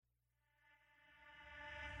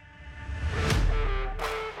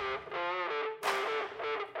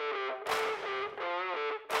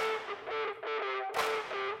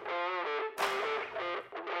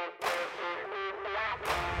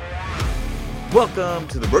Welcome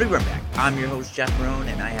to the Brody Runback. I'm your host, Jeff Marone,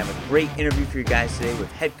 and I have a great interview for you guys today with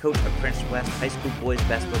head coach of Cranston West High School boys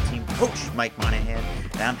basketball team, Coach Mike Monahan.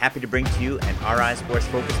 And I'm happy to bring to you an RI Sports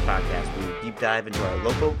Focus podcast where we deep dive into our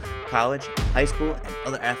local, college, high school, and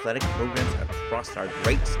other athletic programs across our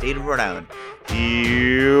great state of Rhode Island.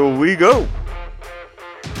 Here we go.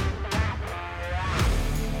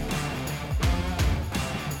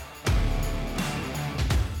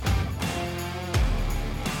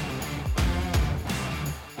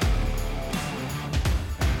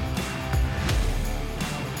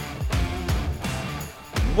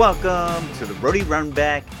 Welcome to the Brody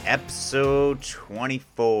Runback episode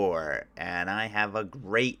 24, and I have a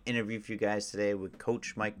great interview for you guys today with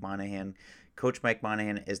Coach Mike Monahan. Coach Mike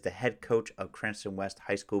Monahan is the head coach of Cranston West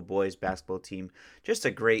High School boys basketball team. Just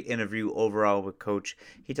a great interview overall with Coach.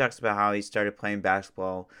 He talks about how he started playing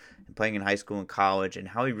basketball and playing in high school and college, and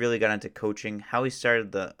how he really got into coaching, how he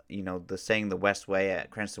started the saying the West way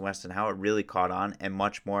at Cranston West, and how it really caught on, and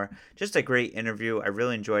much more. Just a great interview. I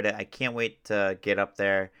really enjoyed it. I can't wait to get up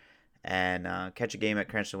there and catch a game at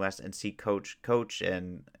Cranston West and see coach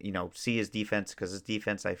and see his defense, because his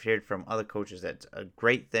defense, I've heard from other coaches, that's a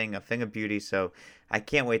great thing, a thing of beauty. So I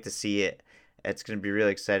can't wait to see it. It's going to be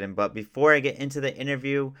really exciting. But before I get into the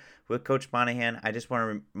interview with Coach Monahan, I just want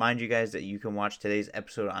to remind you guys that you can watch today's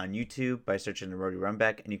episode on YouTube by searching the Brody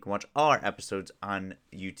Runback, and you can watch all our episodes on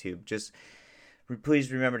YouTube. Just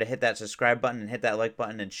please remember to hit that subscribe button and hit that like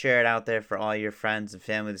button and share it out there for all your friends and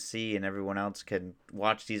family to see, and everyone else can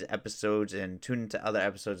watch these episodes and tune into other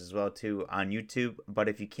episodes as well too on YouTube. But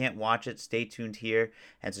if you can't watch it, stay tuned here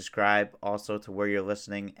and subscribe also to where you're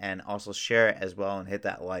listening, and also share it as well and hit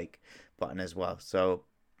that like button as well. So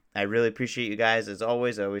I really appreciate you guys. As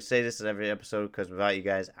always, I always say this in every episode, because without you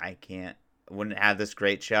guys I wouldn't have this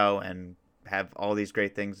great show and have all these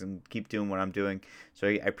great things and keep doing what I'm doing. So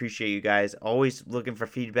I appreciate you guys. Always looking for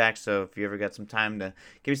feedback. So if you ever got some time to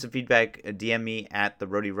give me some feedback, DM me at the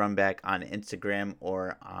Brody Runback on Instagram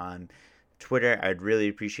or on Twitter. I'd really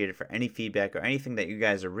appreciate it for any feedback or anything that you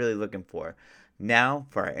guys are really looking for. Now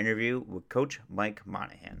for our interview with Coach Mike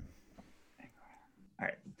Monahan. All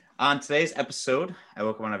right. On today's episode, I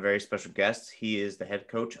welcome on a very special guest. He is the head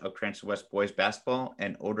coach of Cranston West boys basketball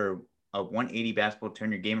and owner of 180 Basketball.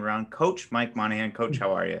 Turn your game around. Coach Mike Monahan. Coach,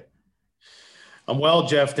 how are you? I'm well,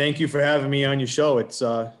 Jeff. Thank you for having me on your show. It's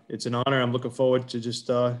an honor. I'm looking forward to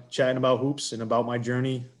just chatting about hoops and about my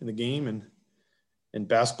journey in the game and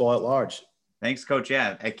basketball at large. Thanks, Coach.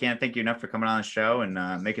 Yeah, I can't thank you enough for coming on the show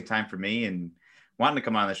and making time for me and wanting to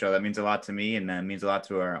come on the show. That means a lot to me, and that means a lot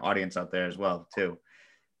to our audience out there as well, too.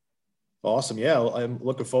 Awesome. Yeah, I'm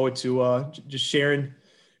looking forward to just sharing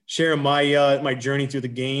my journey through the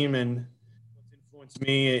game and what's influenced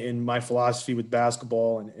me in my philosophy with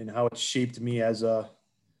basketball and how it's shaped me as a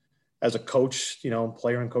coach,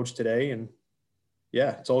 player and coach today. And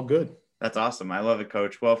yeah, it's all good. That's awesome. I love it,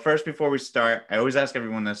 Coach. Well, first, before we start, I always ask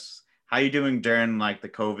everyone this: how you doing during like the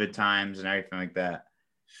COVID times and everything like that?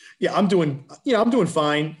 Yeah, I'm doing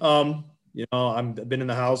fine. I've been in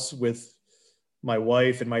the house with my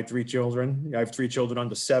wife and my 3 children. I have 3 children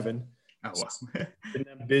under 7. Oh, wow. Keeping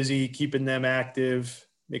them busy, keeping them active,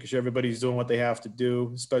 making sure everybody's doing what they have to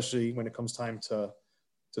do, especially when it comes time to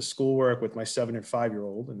schoolwork with my 7 and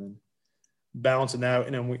 5-year-old, and then balancing that.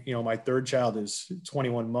 And then, my 3rd child is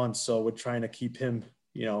 21 months. So we're trying to keep him,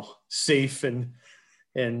 safe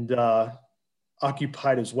and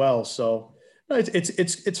occupied as well. So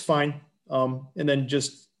it's fine. And then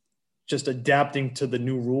just adapting to the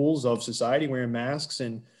new rules of society, wearing masks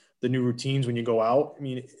and the new routines when you go out. I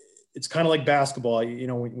mean, it's kind of like basketball,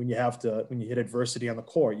 when you hit adversity on the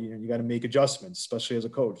court, you got to make adjustments, especially as a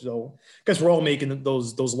coach. So I guess we're all making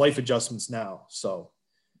those life adjustments now. So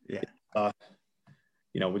yeah,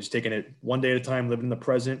 we're just taking it one day at a time, living in the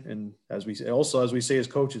present. And as we say as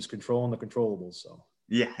coaches, controlling the controllables. So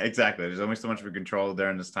yeah, exactly. There's only so much we control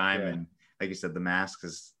during this time. Yeah. And like you said, the mask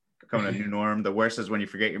is becoming a new norm. The worst is when you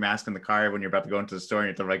forget your mask in the car when you're about to go into the store and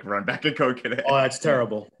you have to run back and go get it. Oh, that's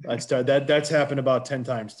terrible. That's happened about 10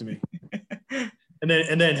 times to me. And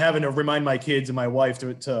then having to remind my kids and my wife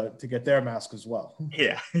to get their mask as well.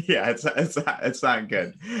 Yeah, it's not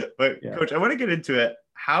good. But yeah. Coach, I want to get into it.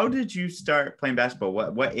 How did you start playing basketball?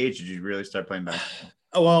 What age did you really start playing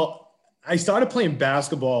basketball? Well, I started playing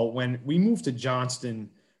basketball when we moved to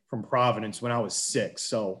Johnston from Providence when I was 6.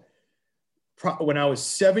 So when I was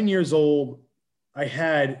 7 years old, I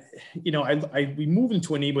had, we moved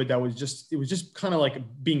into a neighborhood that was just kind of like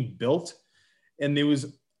being built. And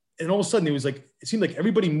all of a sudden it seemed like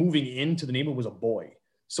everybody moving into the neighborhood was a boy.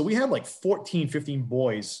 So we had like 14, 15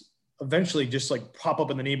 boys eventually just like pop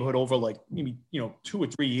up in the neighborhood over like maybe, 2 or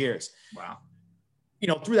 3 years. Wow.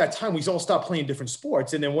 through that time, we all stopped playing different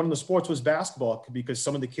sports. And then one of the sports was basketball because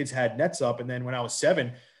some of the kids had nets up. And then when I was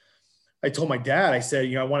 7, I told my dad, I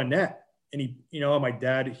said, I want a net. And my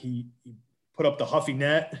dad, he put up the Huffy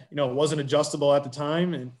net, it wasn't adjustable at the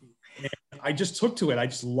time. And I just took to it. I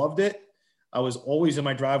just loved it. I was always in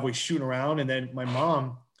my driveway shooting around. And then my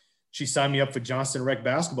mom, she signed me up for Johnston Rec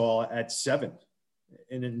basketball at 7.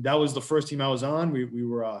 And then that was the first team I was on. We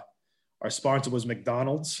were, our sponsor was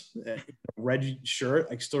McDonald's, red shirt.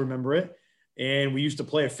 I still remember it. And we used to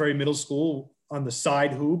play at Ferry Middle School on the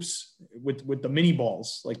side hoops with the mini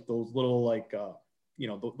balls, like those little,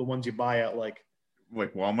 the ones you buy at like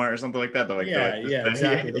Walmart or something like that.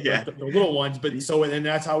 Exactly. The little ones. But and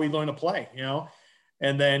that's how we learned to play,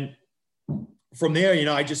 and then from there,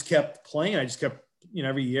 I just kept playing. I just kept,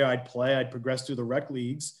 every year I'd play, I'd progress through the rec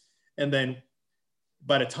leagues. And then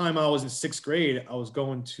by the time I was in 6th grade, I was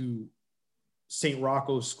going to St.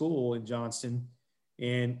 Rocco's School in Johnston.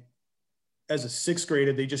 And as a 6th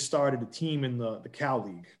grader, they just started a team in the Cal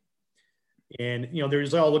League. And, they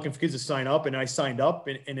was all looking for kids to sign up. And I signed up.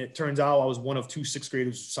 And it turns out I was one of 2 6th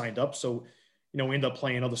graders who signed up. So, we ended up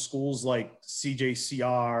playing other schools like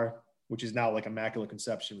CJCR, which is now like Immaculate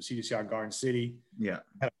Conception, with CJCR Garden City. Yeah.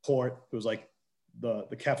 Had a court. It was like the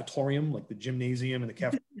cafetorium, like the gymnasium and the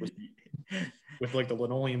cafeteria with like the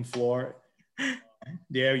linoleum floor.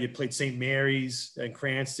 Yeah, you played St. Mary's and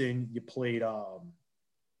Cranston. You played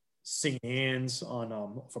St. Anne's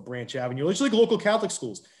on for Branch Avenue. It's like local Catholic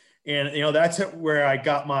schools. And, that's where I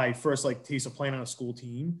got my first like taste of playing on a school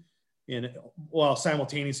team, and while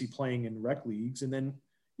simultaneously playing in rec leagues. And then,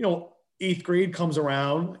 8th grade comes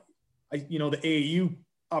around. The AAU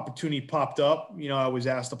opportunity popped up. I was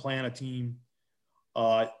asked to play on a team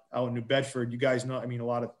out in New Bedford. You guys know, a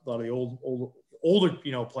lot of the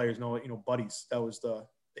older players know, Buddies. That was the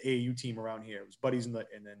AAU team around here. It was Buddies and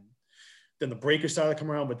then the Breakers started to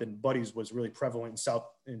come around, but then Buddies was really prevalent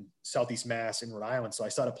in Southeast Mass and Rhode Island. So I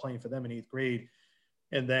started playing for them in 8th grade.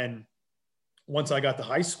 And then once I got to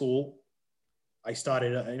high school, I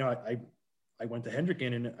started, I went to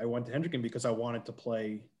Hendricken, and I went to Hendricken because I wanted to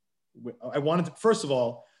play. First of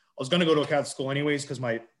all, I was going to go to a Catholic school anyways, because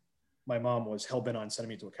my mom was hell-bent on sending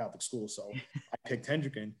me to a Catholic school. So I picked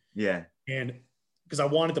Hendricken. Yeah. And because I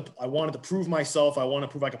wanted to prove myself. I wanted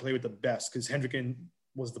to prove I could play with the best, because Hendricken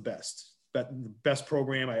was the best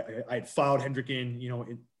program. I had followed Hendricken,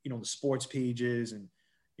 in the sports pages, and,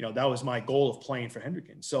 that was my goal of playing for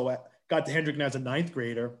Hendricken. So I got to Hendricken as a 9th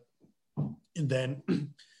grader, and then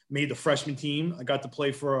made the freshman team. I got to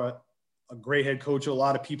play for a great head coach. A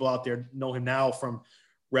lot of people out there know him now from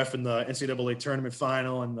reffing the NCAA tournament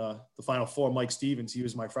final and the Final Four, Mike Stevens. He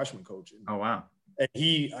was my freshman coach. Oh, wow. And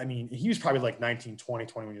he was probably like 19, 20,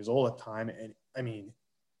 21 years old at the time. And he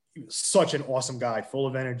was such an awesome guy, full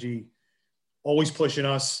of energy, always pushing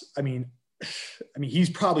us. He's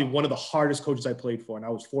probably one of the hardest coaches I played for. And I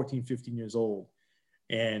was 14, 15 years old.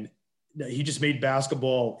 And he just made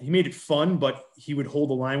basketball. He made it fun, but he would hold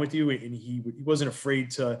the line with you, and he wasn't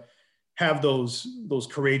afraid to have those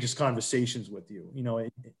courageous conversations with you,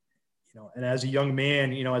 and as a young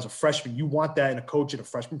man, as a freshman, you want that in a coach in a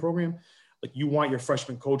freshman program. Like, you want your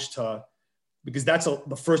freshman coach because that's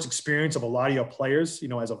the first experience of a lot of your players,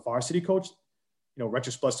 as a varsity coach,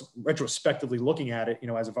 retrospectively looking at it,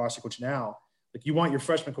 as a varsity coach now, like, you want your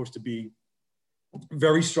freshman coach to be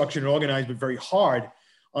very structured and organized, but very hard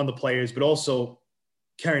on the players, but also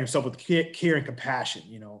carrying himself with care and compassion,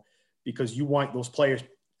 because you want those players,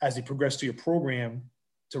 as they progress through your program,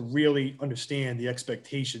 to really understand the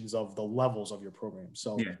expectations of the levels of your program.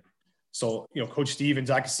 So, Coach Stevens,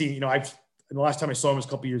 I can see, and the last time I saw him was a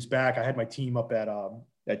couple of years back. I had my team up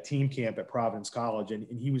at team camp at Providence College, and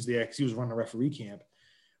he was there because he was running a referee camp,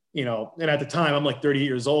 and at the time I'm like 38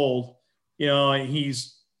 years old, and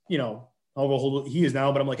he's, however old he is now,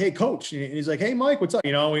 but I'm like, hey, coach. And he's like, hey, Mike, what's up?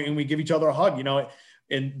 And we give each other a hug,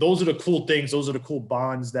 and those are the cool things. Those are the cool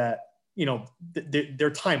bonds that, they're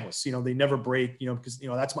timeless, they never break, because,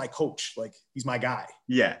 that's my coach. Like, he's my guy.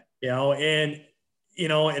 Yeah. And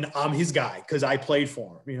I'm his guy because I played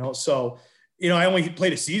for him, so, I only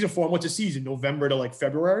played a season for him. What's a season? November to like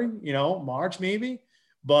February, March maybe.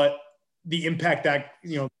 But the impact that,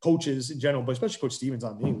 coaches in general, but especially Coach Stevens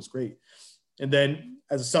on me, was great. And then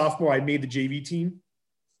as a sophomore, I made the JV team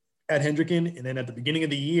at Hendricken. And then at the beginning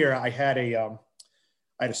of the year, I had a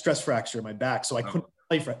stress fracture in my back. So I couldn't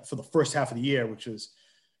play for the first half of the year, which was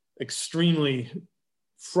extremely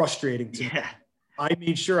frustrating to me. I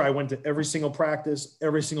made sure I went to every single practice,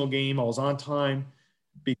 every single game. I was on time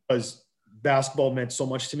because basketball meant so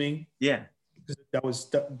much to me. Yeah. That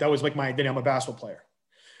was like my identity. I'm a basketball player,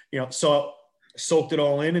 so soaked it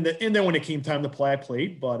all in. And then when it came time to play, I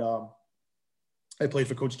played. But I played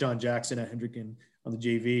for Coach John Jackson at Hendricken on the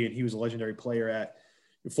JV, and he was a legendary player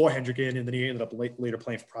before Hendricken, and then he ended up later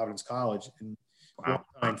playing for Providence College. And Wow.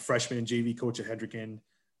 one-time freshman and JV coach at Hendricken,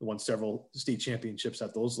 won several state championships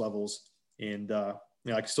at those levels. And I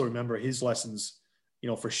can still remember his lessons,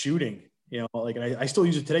 for shooting. And I still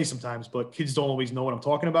use it today sometimes, but kids don't always know what I'm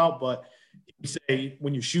talking about. But you say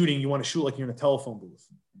when you're shooting, you want to shoot like you're in a telephone booth.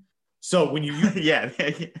 So when you use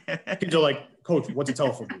kids are like, Coach, what's a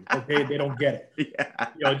telephone booth? Okay, they don't get it.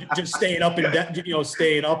 Yeah. Just staying up and down,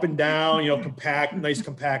 staying up and down, nice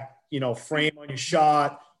compact, frame on your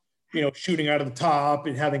shot, shooting out of the top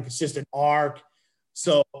and having consistent arc.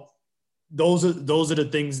 So those are the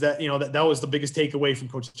things that, that was the biggest takeaway from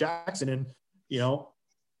Coach Jackson. And,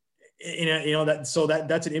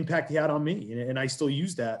 that's an impact he had on me. And I still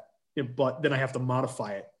use that, but then I have to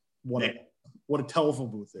modify it. What a telephone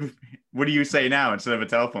booth is. What do you say now instead of a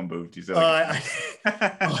telephone booth? You say I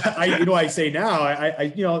say now,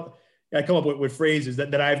 I come up with phrases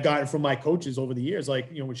that I've gotten from my coaches over the years, like,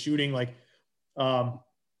 with shooting, like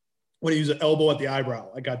when I use an elbow at the eyebrow.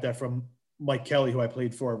 I got that from Mike Kelly, who I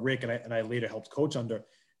played for, Rick, and I later helped coach under.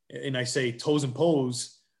 And I say toes and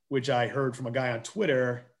pose, which I heard from a guy on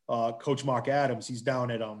Twitter, Coach Mark Adams. He's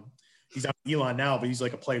down at Elon now, but he's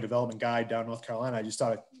like a player development guy down in North Carolina. I just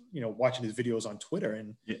started, watching his videos on Twitter,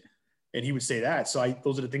 and he would say that. So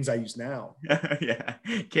those are the things I use now. Yeah,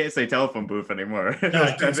 can't say telephone booth anymore. No,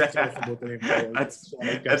 I can't say telephone booth anymore.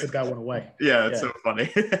 I took that one away. Yeah, it's so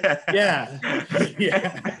funny. Yeah.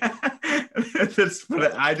 That's funny.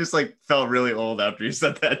 I just felt really old after you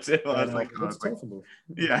said that too. I was like, what's telephone booth?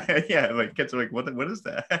 Yeah. Like kids are like, what is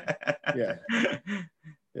that?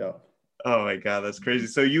 Yeah. Oh my God, that's crazy.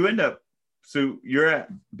 So you're at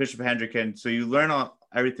Bishop Hendricken, so you learn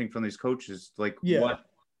everything from these coaches. What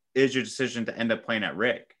is your decision to end up playing at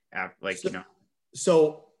Rick?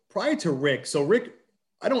 So prior to Rick,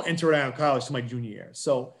 I don't enter out of college to my junior year.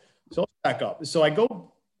 So let's back up. So I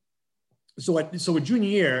go, with junior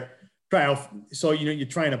year trial. So, you're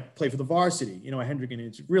trying to play for the varsity, at Hendricken.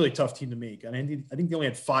 It's a really tough team to make. And I think they only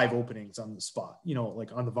had 5 openings on the spot,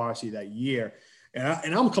 on the varsity that year.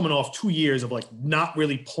 And I'm coming off 2 years of not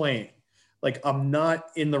really playing. I'm not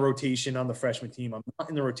in the rotation on the freshman team. I'm not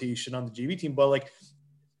in the rotation on the JV team, but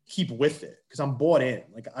keep with it because I'm bought in.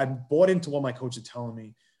 I'm bought into what my coach is telling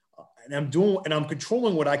me, and I'm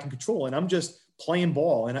controlling what I can control, and I'm just playing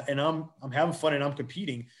ball, and I'm having fun, and I'm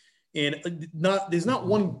competing, and there's not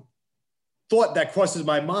one thought that crosses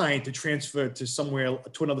my mind to transfer to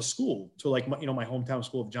another school, to my hometown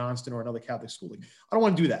school of Johnston or another Catholic school. I don't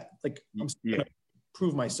want to do that. I'm going to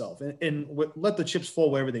prove myself and let the chips fall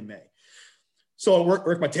wherever they may. So I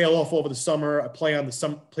work my tail off over the summer. I play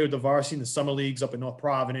with the varsity in the summer leagues up in North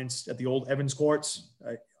Providence at the old Evans courts,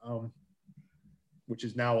 which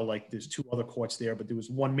is now there's 2 other courts there, but there was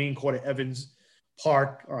one main court at Evans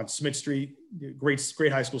Park on Smith Street, great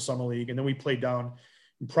high school summer league. And then we played down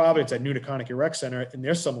in Providence at New Connecutt Rec Center in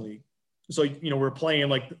their summer league. So, we're playing a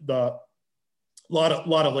lot of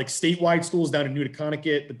statewide schools down in New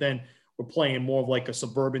Connecutt, but then we're playing more of a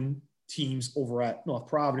suburban teams over at North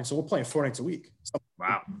Providence. So we're playing 4 nights a week.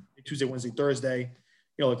 Wow. Tuesday, Wednesday, Thursday,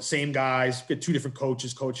 the same guys, get 2 different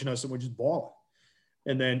coaches coaching us, and we're just balling.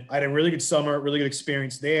 And then I had a really good summer, really good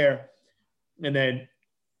experience there. And then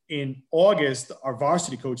in August, our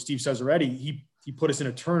varsity coach, Steve Cesaretti, he put us in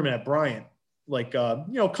a tournament at Bryant, similar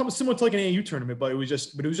to an AAU tournament, but it was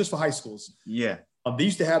just for high schools. Yeah. They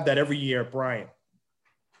used to have that every year at Bryant.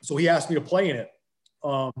 So he asked me to play in it.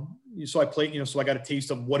 So I played, so I got a taste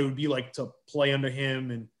of what it would be like to play under him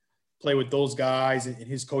and play with those guys and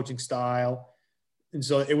his coaching style. And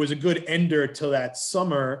so it was a good ender to that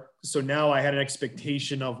summer. So now I had an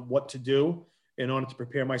expectation of what to do in order to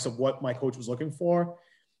prepare myself, what my coach was looking for.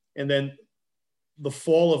 And then the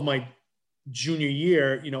fall of my junior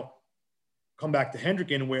year, come back to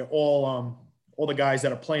Hendricken, where all the guys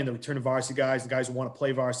that are playing, the returning varsity guys, the guys who want to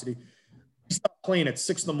play varsity, we stopped playing at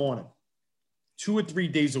 6 a.m, 2 or 3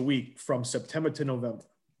 days a week from September to November.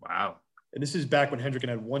 Wow. And this is back when Hendricken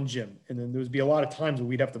had 1 gym. And then there would be a lot of times where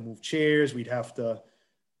we'd have to move chairs. We'd have to,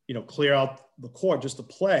 clear out the court just to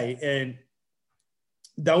play. And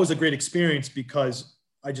that was a great experience because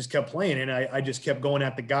I just kept playing, and I just kept going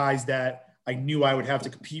at the guys that I knew I would have to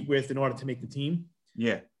compete with in order to make the team.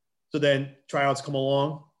 Yeah. So then tryouts come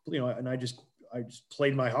along, and I just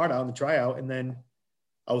played my heart out in the tryout. And then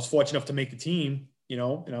I was fortunate enough to make the team,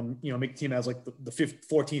 and I'm, make the team as the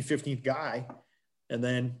 14th, 15th guy. And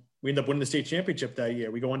then we end up winning the state championship that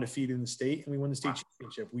year. We go undefeated in the state, and we win the state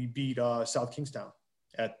championship. We beat South Kingstown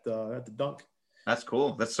at the dunk. That's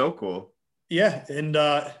cool. That's so cool. Yeah. And,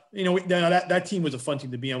 that team was a fun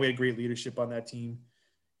team to be on. We had great leadership on that team.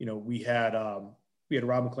 We had Rob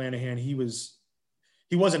McClanahan.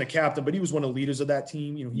 He wasn't a captain, but he was one of the leaders of that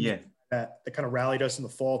team. He was that kind of rallied us in the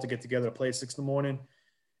fall to get together to play at 6 a.m.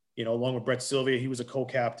 Along with Brett Sylvia, he was a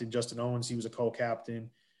co-captain. Justin Owens, he was a co-captain.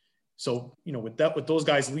 So, with those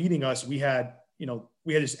guys leading us, we had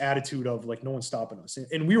this attitude of like, no one's stopping us.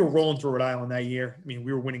 And we were rolling through Rhode Island that year. I mean,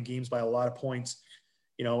 we were winning games by a lot of points,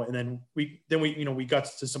 and then we got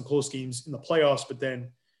to some close games in the playoffs, but then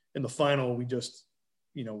in the final, we just,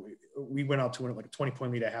 we went out to win like a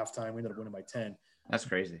 20-point lead at halftime. We ended up winning by 10. That's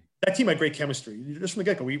crazy. That team had great chemistry. Just from the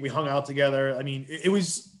get-go, we hung out together. I mean, it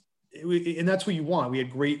was, and that's what you want. We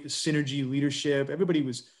had great synergy, leadership. Everybody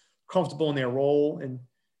was comfortable in their role. And,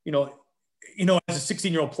 as a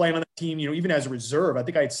 16-year-old playing on that team, even as a reserve, I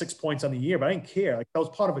think I had 6 points on the year, but I didn't care. Like, I was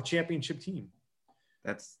part of a championship team.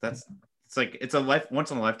 It's like, it's a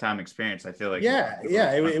once in a lifetime experience. I feel like. Yeah.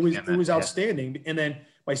 It was outstanding. Yeah. And then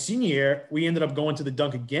my senior year, we ended up going to the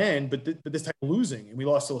dunk again, but this time losing, and we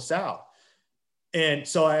lost to LaSalle. And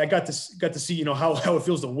so I got to see, how it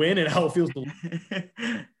feels to win and how it feels to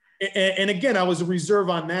lose. And again, I was a reserve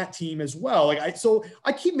on that team as well. So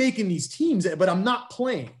I keep making these teams, but I'm not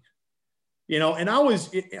playing, and I'm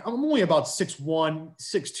only about 6'1",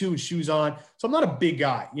 6'2", shoes on. So I'm not a big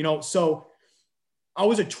guy, so I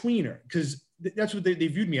was a tweener because that's what they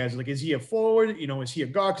viewed me as. Like, is he a forward? Is he a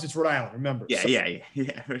guard? Because it's Rhode Island, remember? Yeah.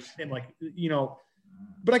 And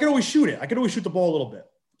but I could always shoot it. I could always shoot the ball a little bit.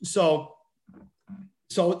 So,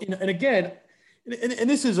 and again, and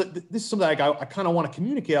this is something I kind of want to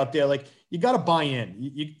communicate out there. Like, you got to buy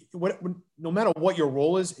in. No matter what your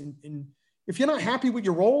role is, and if you're not happy with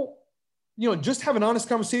your role, just have an honest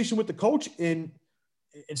conversation with the coach and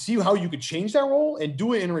see how you could change that role and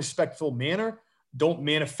do it in a respectful manner. Don't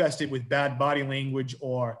manifest it with bad body language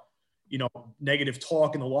or, negative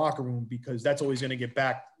talk in the locker room, because that's always going to get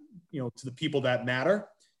back, to the people that matter.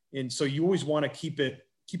 And so you always want to keep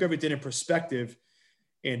everything in perspective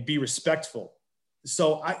and be respectful.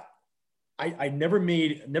 So I never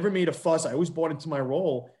made a fuss. I always bought into my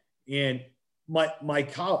role. And my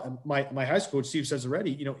high school coach, Steve says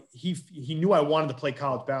already, he knew I wanted to play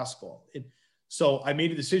college basketball. And so I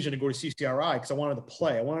made a decision to go to CCRI because I wanted to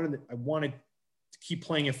play. I wanted to keep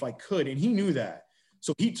playing if I could. And he knew that.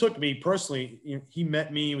 So he took me personally. He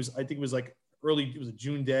met me. I think it was like it was a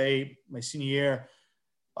June day, my senior year.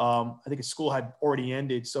 I think his school had already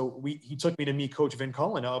ended. So he took me to meet Coach Vin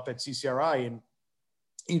Cullen up at CCRI and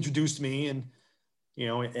introduced me. And,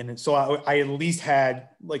 and so I at least had,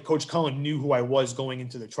 like, Coach Cullen knew who I was going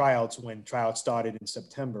into the tryouts when tryouts started in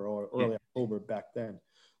September or early October back then.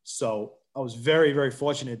 So I was very, very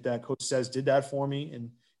fortunate that Coach Says did that for me. And,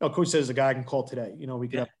 Coach Says is a guy I can call today. We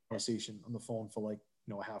could have a conversation on the phone for like,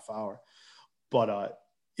 a half hour. But I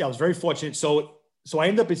was very fortunate. So I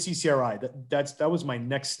ended up at CCRI. That was my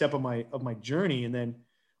next step of my journey. And then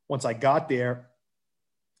once I got there,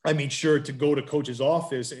 I made sure to go to Coach's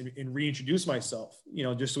office and reintroduce myself,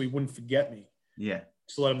 just so he wouldn't forget me. Yeah.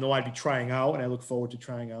 To let him know I'd be trying out, and I look forward to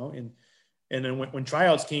trying out. And then when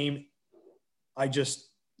tryouts came, I just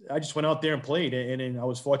went out there and played, and I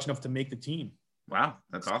was fortunate enough to make the team. Wow,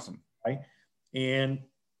 that's awesome. Right. And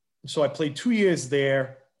so I played 2 years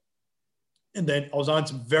there. And then I was on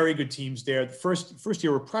some very good teams there. The first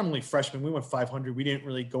year, we were primarily freshmen. We went 500. We didn't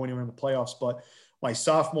really go anywhere in the playoffs. But my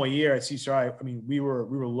sophomore year at CCRI, I mean, we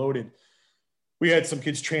were loaded. We had some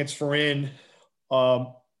kids transfer in,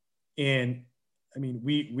 and I mean,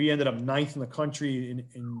 we ended up 9th in the country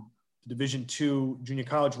in Division II junior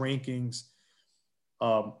college rankings.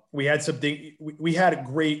 We had something. We had a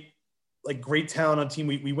great talent on team.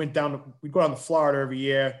 We'd go down to Florida every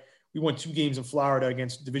year. We won 2 games in Florida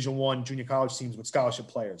against Division I junior college teams with scholarship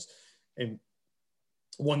players. And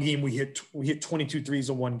one game we hit 22 threes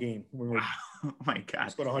in one game. Wow. Oh my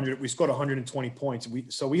God. We scored 120 points.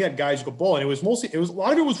 So we had guys who could ball, and it was a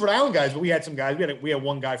lot of it was Rhode Island guys, but we had some guys. We had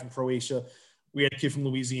one guy from Croatia. We had a kid from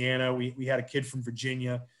Louisiana. We had a kid from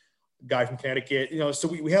Virginia, a guy from Connecticut. So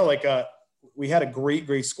we had a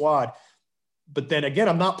great squad. But then again,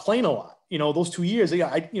 I'm not playing a lot. Those 2 years,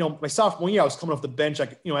 my sophomore year, I was coming off the bench,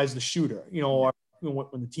 as the shooter, or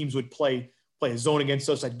when the teams would play a zone against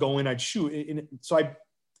us, I'd go in, I'd shoot. And so I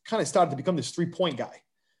kind of started to become this 3-point guy.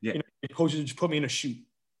 Yeah. Coaches would just put me in a shoot,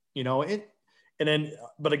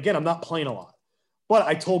 but again, I'm not playing a lot. But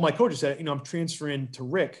I told my coach, I said, I'm transferring to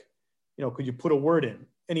Rick, could you put a word in?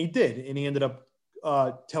 And he did. And he ended up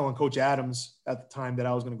telling Coach Adams at the time that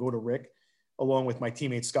I was going to go to Rick, along with my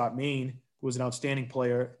teammate Scott Main, who was an outstanding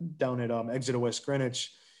player down at Exeter West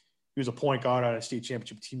Greenwich. he was a point guard on a state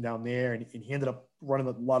championship team down there, and he ended up running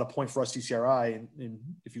a lot of points for us CCRI. And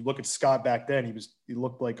if you look at Scott back then, he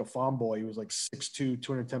looked like a farm boy. He was like 6'2",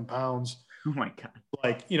 210 pounds. Oh my God.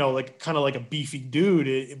 Like, like kind of like a beefy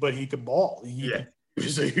dude, but he could ball. He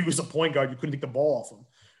was a point guard. You couldn't take the ball off him.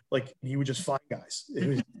 Like, he would just find guys.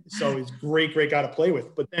 So he's a great guy to play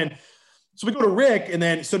with. But then, so we go to Rick, and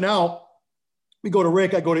then, so now we go to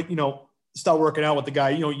Rick. I go to, start working out with the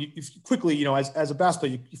guy. You quickly, as a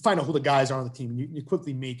basketball, you find out who the guys are on the team. And you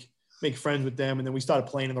quickly make friends with them. And then we started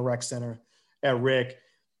playing in the rec center at Rick.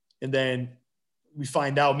 And then we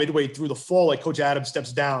find out midway through the fall, like Coach Adams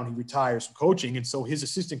steps down, he retires from coaching. And so his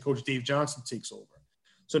assistant coach, Dave Johnston, takes over.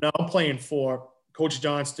 So now I'm playing for Coach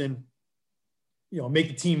Johnston, make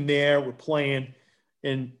the team there. We're playing.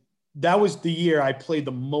 And that was the year I played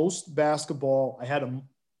the most basketball I had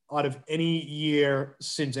out of any year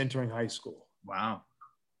since entering high school. Wow.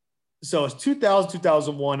 So it's 2000,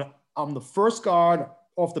 2001. I'm the first guard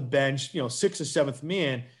off the bench, 6th or 7th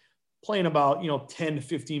man, playing about, 10 to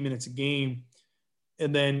 15 minutes a game.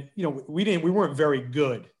 And then, we weren't very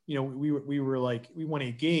good. We were like, we won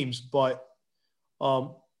 8 games, but I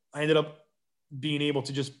ended up being able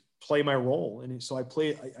to just play my role. And so I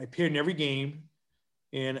appeared in every game,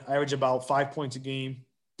 and I averaged about 5 points a game,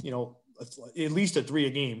 at least a 3 a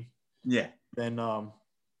game. Yeah. Then,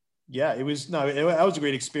 it was a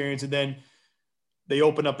great experience. And then they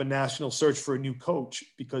opened up a national search for a new coach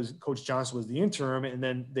because Coach Johnson was the interim. And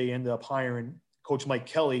then they ended up hiring Coach Mike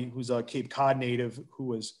Kelly, who's a Cape Cod native, who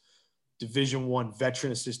was Division I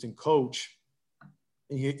veteran assistant coach.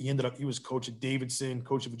 And he was coach at Davidson,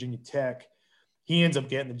 coach at Virginia Tech. He ends up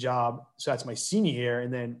getting the job. So that's my senior year.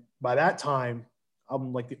 And then by that time,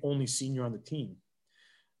 I'm like the only senior on the team.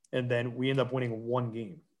 And then we end up winning 1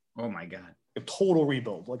 game. Oh my God. A total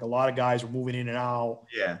rebuild. Like, a lot of guys were moving in and out.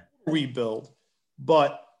 Yeah. Rebuild.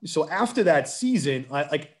 But so after that season,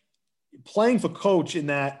 I playing for coach in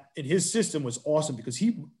his system was awesome because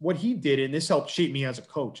what he did, and this helped shape me as a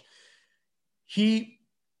coach, he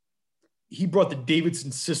brought the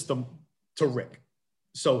Davidson system to Rick.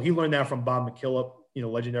 So he learned that from Bob McKillop,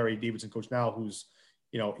 legendary Davidson coach now, who's,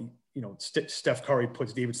 Steph Curry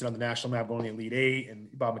puts Davidson on the national map going to the Elite Eight, and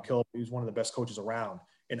Bob McKillop, who's one of the best coaches around.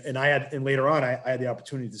 And later on, I had the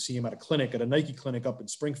opportunity to see him at a Nike clinic up in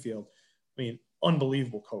Springfield. I mean,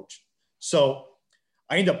 unbelievable coach. So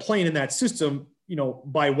I ended up playing in that system,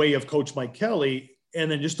 by way of Coach Mike Kelly. And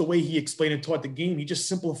then just the way he explained and taught the game, he just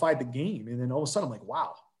simplified the game. And then all of a sudden I'm like,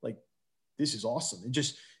 wow, like, this is awesome.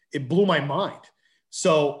 It blew my mind.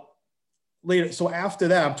 So after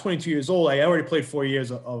that, I'm 22 years old. I already played 4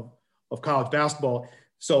 years of college basketball.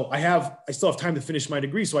 So I still have time to finish my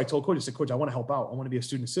degree. So I told Coach, I said, Coach, I want to help out. I want to be a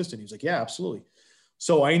student assistant. He was like, yeah, absolutely.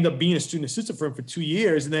 So I ended up being a student assistant for him for 2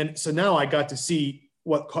 years. And then, so now I got to see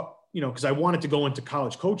because I wanted to go into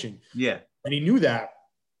college coaching. Yeah. And he knew that.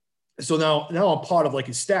 So now I'm part of like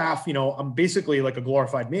his staff. I'm basically like a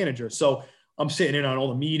glorified manager. So I'm sitting in on all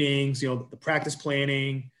the meetings, the practice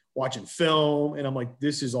planning, watching film. And I'm like,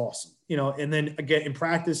 this is awesome. And then again, in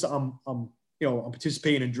practice, I'm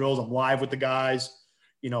participating in drills. I'm live with the guys,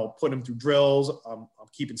 putting them through drills. I'm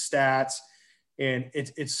keeping stats. And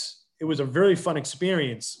it was a very fun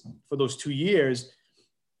experience for those 2 years.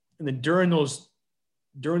 And then during those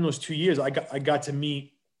 2 years, I got to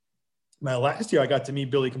meet, my last year, I got to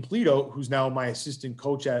meet Billy Completo, who's now my assistant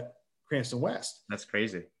coach at Cranston West. That's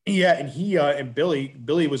crazy. Yeah. And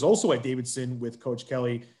Billy was also at Davidson with Coach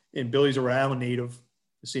Kelly, and Billy's a Rhode Island native,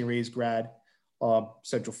 the St. Ray's grad,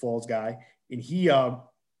 Central Falls guy. And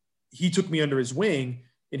he took me under his wing,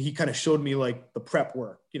 and he kind of showed me like the prep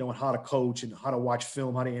work, and how to coach and how to watch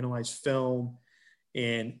film, how to analyze film.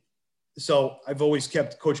 And so I've always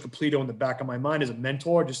kept Coach Completo in the back of my mind as a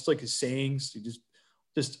mentor, just like his sayings,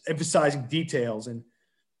 just emphasizing details. And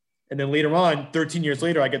then later on, 13 years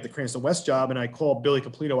later, I get the Cranston West job, and I call Billy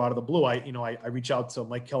Completo out of the blue. I reach out to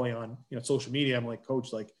Mike Kelly on, social media. I'm like,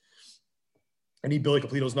 Coach, like, I need Billy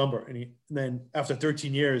Completo's number. And then after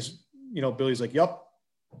 13 years, Billy's like, yep.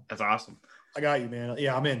 That's awesome. I got you, man.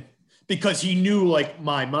 Yeah, I'm in. Because he knew like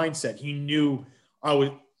my mindset. He knew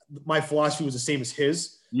my philosophy was the same as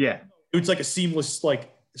his. Yeah. It's like a seamless,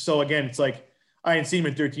 like, so again, it's like, I hadn't seen him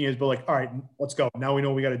in 13 years, but like, all right, let's go. Now we know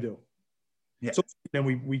what we got to do. Yeah. So then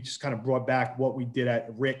we just kind of brought back what we did at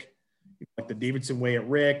Rick, like the Davidson way at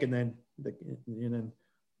Rick, and then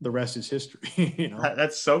the rest is history.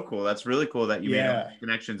 That's so cool. That's really cool that you made all these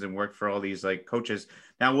connections and worked for all these like coaches.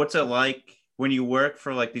 Now, what's it like when you work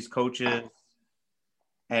for like these coaches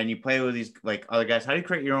and you play with these like other guys. How do you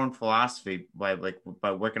create your own philosophy by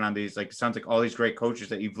working on these? Like, it sounds like all these great coaches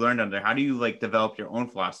that you've learned under. How do you like develop your own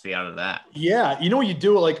philosophy out of that? Yeah, you know what you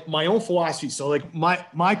do, like my own philosophy. So like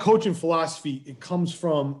my coaching philosophy, it comes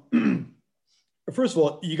from first of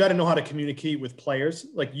all, you got to know how to communicate with players.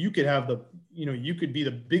 Like you could have you could be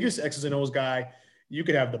the biggest X's and O's guy. You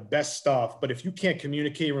could have the best stuff, but if you can't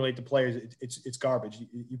communicate and relate to players, it's garbage.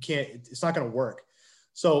 You can't. It's not going to work.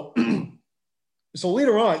 So so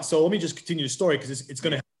later on, so let me just continue the story because it's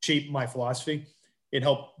going to shape my philosophy and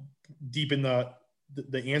help deepen the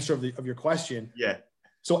answer of your question. Yeah.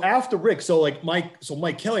 So after Rick, Mike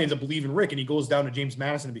Kelly ends up leaving Rick and he goes down to James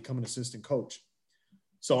Madison to become an assistant coach.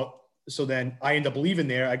 So then I end up leaving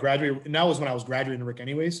there. I graduated, and that was when I was graduating Rick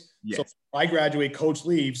anyways. Yes. So I graduate, coach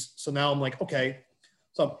leaves. So now I'm like, okay.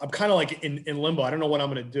 So I'm kind of like in limbo. I don't know what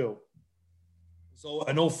I'm going to do. So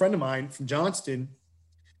an old friend of mine from Johnston,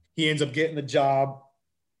 he ends up getting the job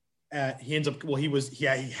he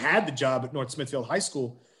had the job at North Smithfield High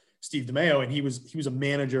School, Steve DeMayo, and he was a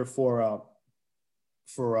manager for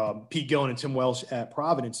Pete Gillen and Tim Welsh at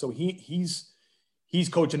Providence. So he's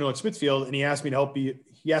coaching North Smithfield, and he asked me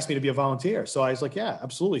to be a volunteer. So I was like, yeah,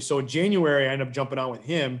 absolutely. So in January, I ended up jumping on with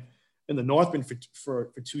him in the Northman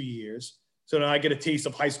for 2 years. So now I get a taste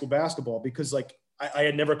of high school basketball because like I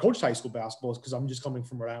had never coached high school basketball because I'm just coming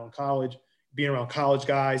from Rhode Island College, being around college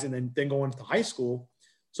guys, and then going to high school.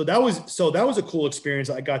 So that was a cool experience.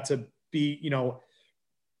 I got to be,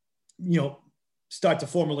 start to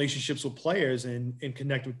form relationships with players and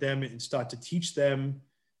connect with them and start to teach them.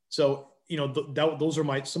 So, those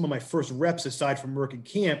are some of my first reps aside from working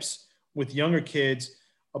camps with younger kids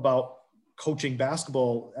about coaching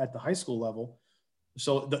basketball at the high school level.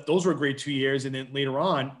 So those were a great 2 years. And then later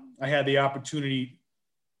on, I had the opportunity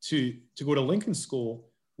to go to Lincoln School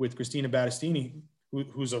with Christina Battistini,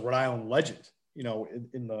 who's a Rhode Island legend,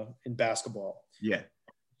 in basketball. Yeah.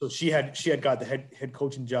 So she had got the head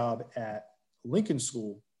coaching job at Lincoln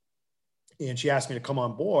School, and she asked me to come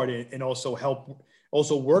on board and also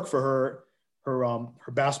work for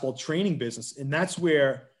her basketball training business. And that's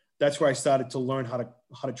where I started to learn how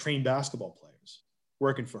to train basketball players,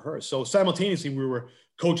 working for her. So simultaneously, we were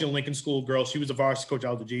coaching Lincoln School girls. She was a varsity coach,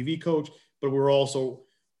 I was the JV coach, but we were also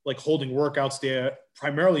like holding workouts there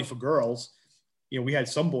primarily for girls. We had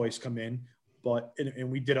some boys come in, but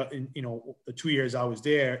we did the 2 years I was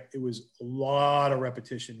there, it was a lot of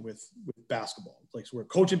repetition with basketball. Like, so we're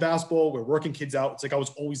coaching basketball, we're working kids out. It's like I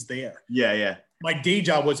was always there. Yeah, yeah. My day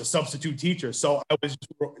job was a substitute teacher, so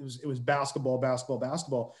it was basketball,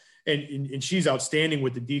 and she's outstanding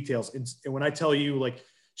with the details. And when I tell you, like,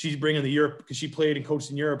 she's bringing the Europe because she played and coached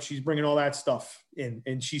in Europe, she's bringing all that stuff in,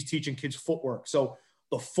 and she's teaching kids footwork. So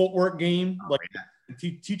the footwork game,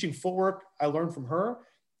 teaching footwork, I learned from her.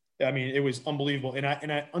 I mean, it was unbelievable. And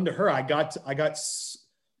I under her, I got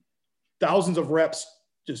thousands of reps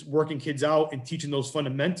just working kids out and teaching those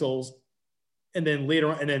fundamentals. And then later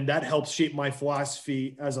on, and then that helps shape my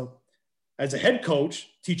philosophy as a head coach,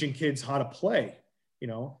 teaching kids how to play,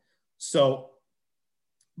 So,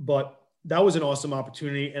 but that was an awesome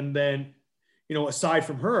opportunity. And then, aside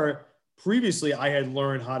from her, previously I had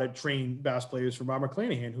learned how to train basketball players from Robert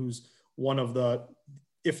McClanahan, who's one of the,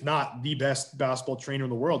 if not the best basketball trainer in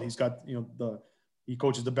the world. He's got, he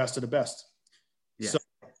coaches the best of the best. Yeah. So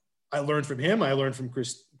I learned from him. I learned from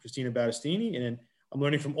Christina Battistini, and I'm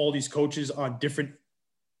learning from all these coaches on different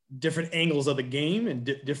angles of the game and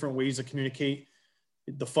different ways to communicate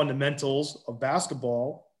the fundamentals of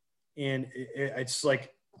basketball. And it's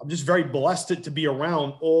like, I'm just very blessed to be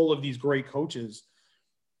around all of these great coaches.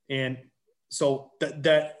 And so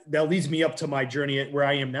that leads me up to my journey at where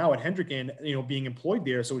I am now at Hendricken, being employed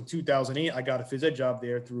there. So in 2008, I got a phys ed job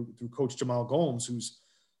there through Coach Jamal Gomes, who's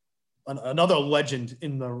another legend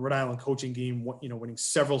in the Rhode Island coaching game, winning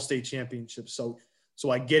several state championships. So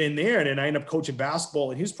I get in there, and then I end up coaching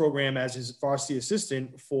basketball in his program as his varsity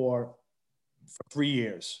assistant for 3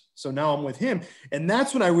 years. So now I'm with him. And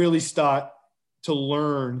that's when I really start to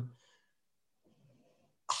learn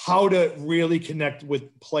how to really connect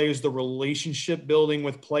with players, the relationship building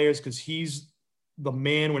with players, because he's the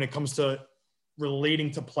man when it comes to relating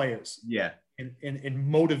to players. Yeah. And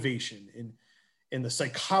motivation and the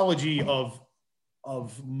psychology of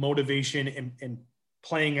motivation and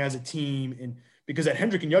playing as a team. And because at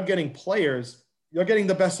Hendricken, you're getting players, you're getting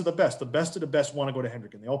the best of the best. The best of the best want to go to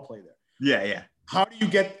Hendricken. They all play there. Yeah, yeah. How do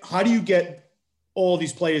you get all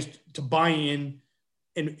these players to buy in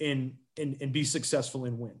and be successful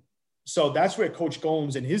and win? So that's where Coach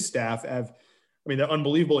Gomes and his staff they're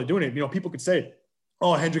unbelievable at doing it. People could say,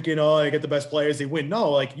 oh, Hendricken, I get the best players, they win.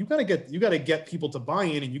 No, like you got to get people to buy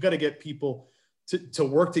in, and you got to get people to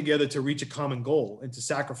work together to reach a common goal and to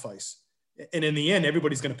sacrifice. And in the end,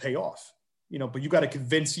 everybody's going to pay off, but you got to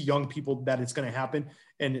convince young people that it's going to happen.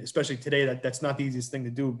 And especially today, that's not the easiest thing to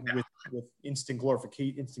do with instant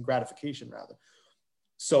gratification rather.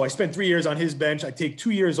 So I spent 3 years on his bench. I take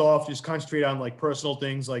 2 years off, just concentrate on like personal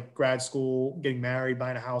things like grad school, getting married,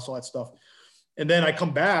 buying a house, all that stuff. And then I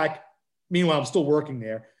come back. Meanwhile, I'm still working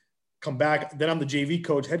there. Come back. Then I'm the JV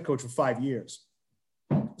coach, head coach for 5 years.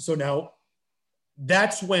 So now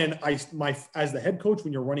that's when as the head coach,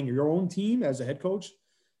 when you're running your own team as a head coach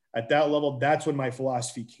at that level, that's when my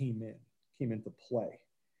philosophy came into play.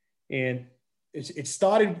 And it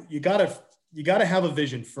started, you gotta have a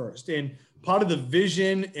vision first. And part of the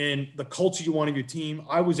vision and the culture you want in your team,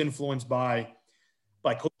 I was influenced by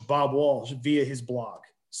Coach Bob Walsh via his blog.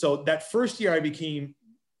 So that first year I became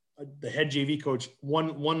the head JV coach.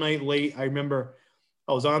 One night late, I remember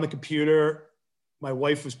I was on the computer. My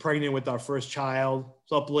wife was pregnant with our first child. I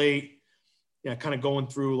was up late, kind of going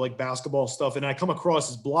through like basketball stuff. And I come across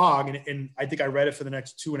his blog and I think I read it for the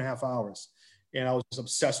next 2.5 hours. And I was just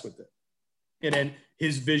obsessed with it. And then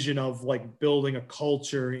his vision of like building a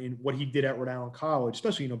culture in what he did at Rhode Island College,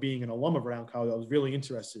 especially, being an alum of Rhode Island College, I was really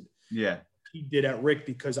interested. Yeah. He did at Rick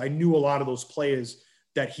because I knew a lot of those players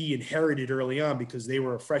that he inherited early on because they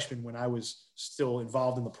were a freshman when I was still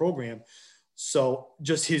involved in the program. So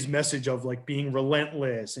just his message of like being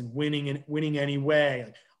relentless and winning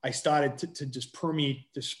anyway, I started to just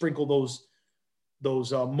permeate, to sprinkle those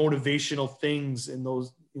motivational things and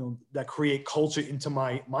those, that create culture into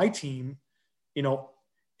my team,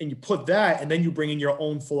 and you put that, and then you bring in your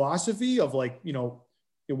own philosophy of like,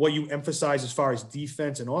 what you emphasize as far as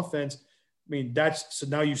defense and offense. I mean, so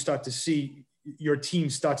now you start to see your team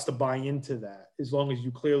starts to buy into that as long as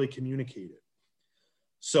you clearly communicate it.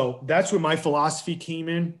 So that's where my philosophy came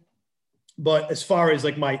in. But as far as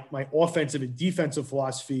like my offensive and defensive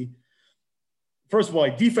philosophy, first of all,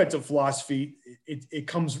 defensive philosophy, it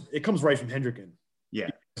comes right from Hendricken. Yeah.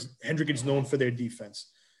 Hendricken's known for their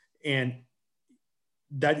defense. And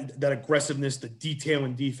that aggressiveness, the detail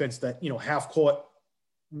in defense, that, half court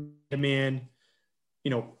man,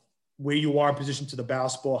 where you are in position to the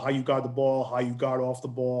basketball, how you guard the ball, how you guard off the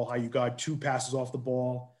ball, how you guard 2 passes off the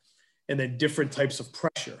ball, and then different types of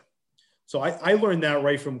pressure. So I learned that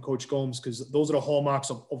right from Coach Gomes, because those are the hallmarks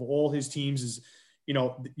of all his teams is, you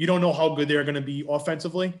don't know how good they're going to be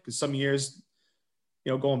offensively, because some years,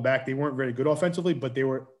 going back, they weren't very good offensively, but they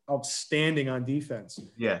were outstanding on defense.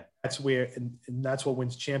 Yeah. That's where, and that's what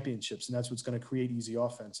wins championships. And that's what's going to create easy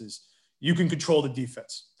offenses. You can control the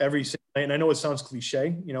defense every single night. And I know it sounds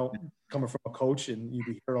cliche, coming from a coach, and you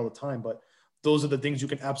hear it all the time, but those are the things you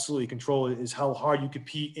can absolutely control, is how hard you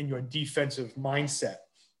compete in your defensive mindset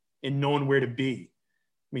and knowing where to be.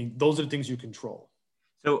 I mean, those are the things you control.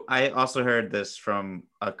 So I also heard this from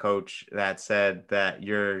a coach that said that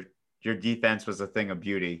your defense was a thing of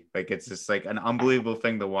beauty. Like, it's just like an unbelievable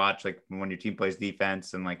thing to watch, like when your team plays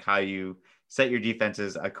defense and like how you set your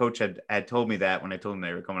defenses. A coach had told me that when I told him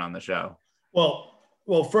they were coming on the show. Well,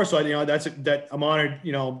 first of all, that I'm honored,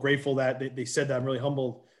 grateful that they said that. I'm really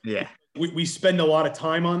humbled. Yeah. We spend a lot of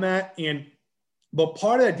time on that. But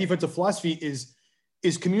part of that defensive philosophy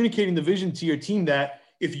is communicating the vision to your team that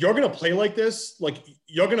if you're going to play like this, like,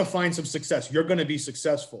 you're going to find some success. You're going to be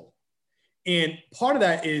successful. And part of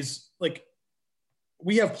that is like,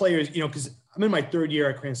 we have players, because I'm in my 3rd year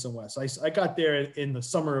at Cranston West. I got there in the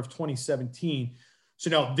summer of 2017. So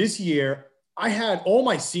now this year I had all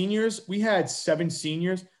my seniors. We had 7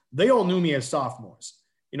 seniors. They all knew me as sophomores,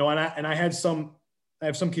 and I have some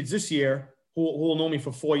kids this year who will know me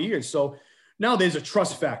for 4 years. So now there's a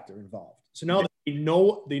trust factor involved. So now they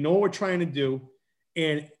know what we're trying to do,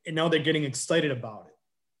 and now they're getting excited about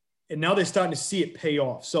it. And now they're starting to see it pay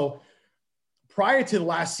off. So prior to the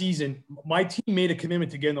last season, my team made a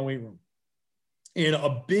commitment to get in the weight room. And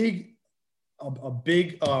a big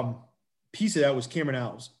piece of that was Cameron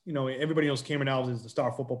Alves. Everybody knows Cameron Alves is the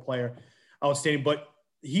star football player, outstanding. But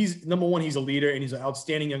he's number one. He's a leader, and he's an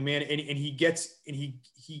outstanding young man. And he gets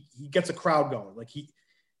a crowd going. Like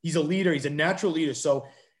he's a leader. He's a natural leader. So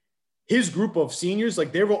his group of seniors,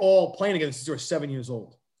 like, they were all playing together since they were 7 years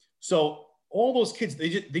old. So all those kids, they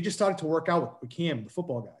just started to work out with Cam, the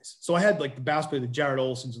football guys. So I had like the basketball, the Jared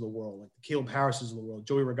Olsons of the world, like the Caleb Harrises of the world,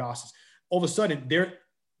 Joey Regasas. All of a sudden,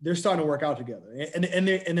 they're starting to work out together,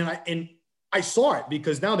 and I saw it,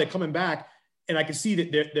 because now they're coming back, and I can see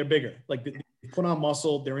that they're bigger. Like, they put on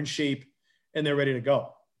muscle, they're in shape, and they're ready to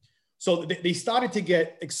go. So they started to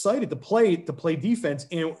get excited to play defense,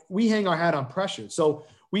 and we hang our hat on pressure. So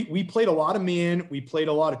we played a lot of man, we played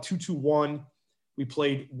a lot of 2-2-1, we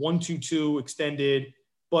played 1-2-2 extended,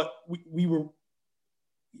 but we were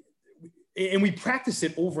and we practice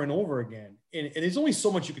it over and over again. And there's only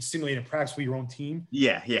so much you can simulate in practice for your own team.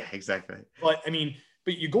 Yeah, exactly. But I mean,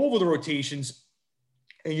 but you go over the rotations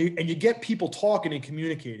and you get people talking and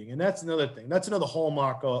communicating. And that's another thing. That's another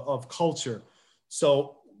hallmark of culture.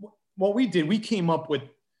 So what we did, we came up with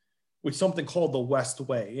something called the West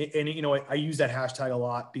Way. And, you know, I use that hashtag a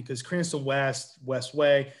lot because Cranston West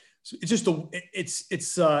Way. So it's just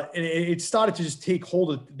it started to just take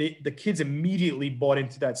hold of the kids immediately bought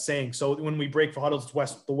into that saying. So when we break for huddles,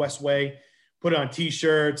 it's the West Way, put it on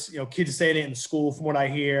t-shirts, you know, kids are saying it in school from what I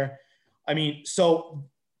hear. I mean, so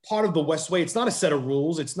part of the West Way, it's not a set of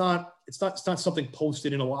rules. It's not something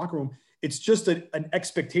posted in a locker room. It's just an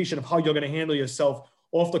expectation of how you're going to handle yourself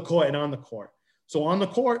off the court and on the court. So on the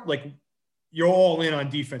court, like, you're all in on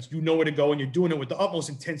defense. You know where to go, and you're doing it with the utmost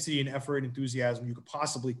intensity and effort and enthusiasm you could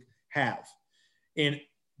possibly have. And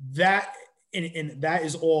that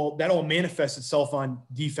all manifests itself on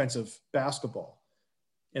defensive basketball.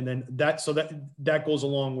 And then that goes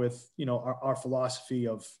along with, you know, our philosophy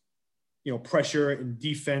of, you know, pressure and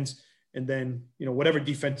defense. And then, you know, whatever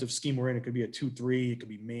defensive scheme we're in, it could be a 2-3, it could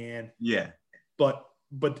be man. Yeah.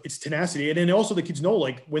 But it's tenacity. And then also the kids know,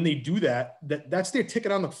 like, when they do that's their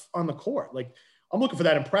ticket on the court. Like, I'm looking for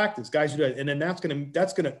that in practice. Guys do that. And then that's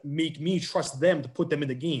gonna make me trust them to put them in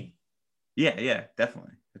the game. Yeah,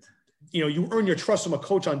 definitely. You know, you earn your trust from a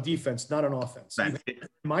coach on defense, not on offense.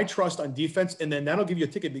 My trust on defense, and then that'll give you a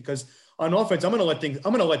ticket, because on offense, I'm gonna let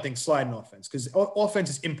things slide in offense, because offense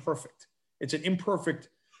is imperfect. It's an imperfect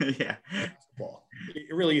basketball.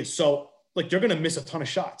 It really is. So, like, you're gonna miss a ton of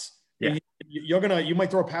shots. Yeah. You might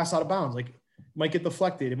throw a pass out of bounds, like, it might get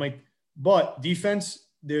deflected. But defense,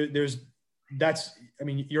 you're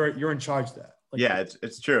in charge of that. Like, yeah,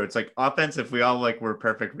 it's true. It's like offense. If we all were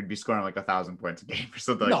perfect, we'd be scoring like 1,000 points a game or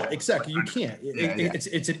something. No, like that. Exactly. You can't.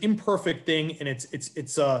 It's an imperfect thing, and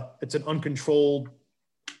it's an uncontrolled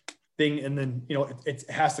thing, and then, you know, it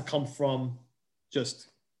has to come from just,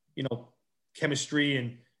 you know,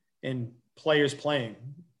 chemistry and players playing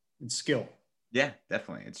and skill. Yeah,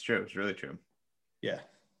 definitely. It's true. It's really true. Yeah.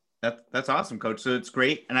 That's awesome, Coach. So it's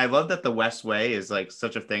great. And I love that the West Way is like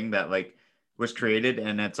such a thing that like was created,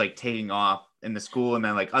 and it's like taking off in the school, and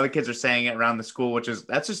then like other kids are saying it around the school,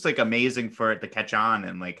 that's just like amazing for it to catch on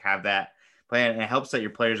and like have that play. And it helps that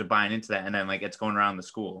your players are buying into that, and then like it's going around the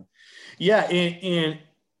school. Yeah. And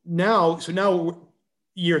now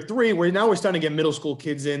year 3, we're starting to get middle school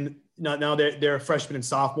kids in. Now they're freshmen and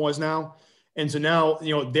sophomores now. And so now,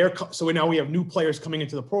 you know, now we have new players coming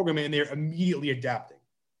into the program, and they're immediately adapting.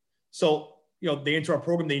 So, you know, they enter our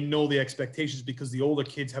program, they know the expectations, because the older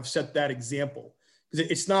kids have set that example.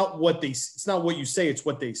 Because it's not what you say, it's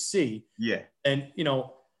what they see. Yeah. And, you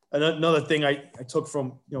know, another thing I took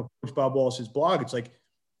from, you know, Coach Bob Wallace's blog, it's like,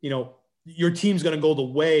 you know, your team's going to go the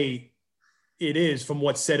way it is from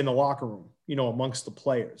what's said in the locker room, you know, amongst the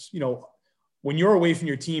players. You know, when you're away from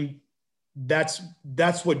your team, that's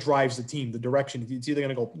what drives the team, the direction. It's either going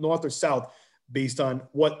to go north or south based on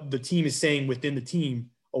what the team is saying within the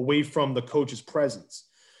team, away from the coach's presence.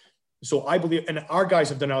 So I believe, and our guys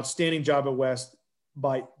have done an outstanding job at West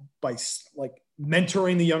by like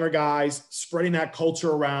mentoring the younger guys, spreading that culture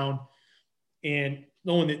around, and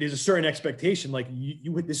knowing that there's a certain expectation, like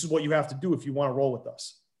this is what you have to do if you want to roll with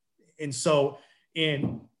us. And so,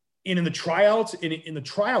 in the tryouts, the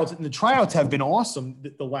tryouts have been awesome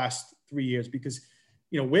the last 3 years, because,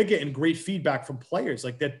 you know, we're getting great feedback from players,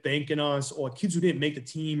 like they're thanking us, or kids who didn't make the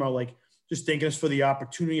team are like just thanking us for the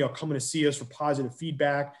opportunity, or coming to see us for positive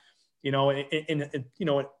feedback, you know, and you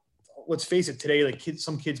know, let's face it, today, like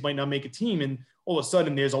some kids might not make a team, and all of a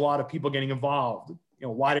sudden there's a lot of people getting involved. You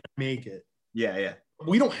know, why did I make it? Yeah.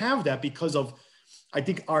 We don't have that because of, I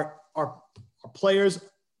think our players,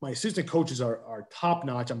 my assistant coaches are top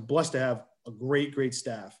notch. I'm blessed to have a great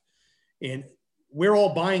staff, and we're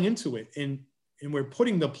all buying into it. And we're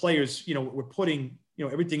putting the players, you know, we're putting, you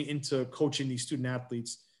know, everything into coaching these student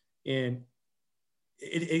athletes. And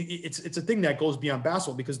it's a thing that goes beyond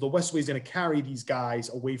basketball, because the West Way is going to carry these guys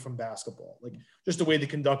away from basketball, like just the way they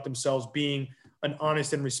conduct themselves, being an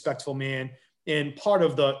honest and respectful man. And part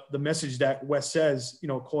of the message that West says, you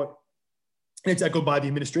know, and it's echoed by the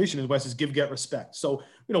administration in West, is give, get, respect. So,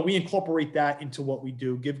 you know, we incorporate that into what we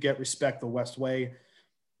do, give, get, respect, the West Way.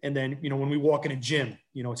 And then, you know, when we walk in a gym,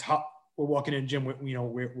 you know, it's hot. We're walking in a gym,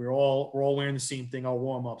 we're all wearing the same thing, our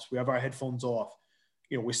warm-ups. We have our headphones off.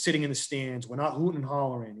 You know, we're sitting in the stands. We're not hooting and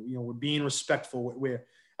hollering. You know, we're being respectful. We're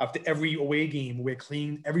after every away game, we're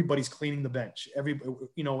clean. Everybody's cleaning the bench.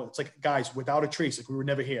 You know, it's like, guys, without a trace, like we were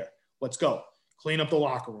never here. Let's go. Clean up the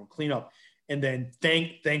locker room, clean up. And then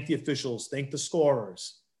thank the officials, thank the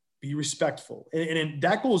scorers. be respectful. And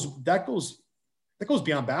that goes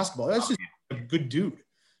beyond basketball. That's just a good dude,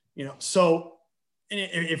 So, and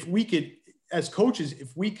if we could, as coaches,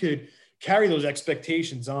 if we could carry those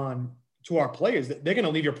expectations on to our players, that they're going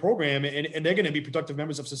to leave your program and they're going to be productive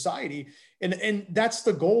members of society. And that's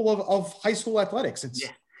the goal of high school athletics. It's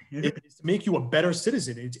to make you a better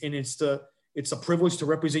citizen. It's a privilege to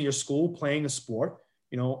represent your school playing a sport,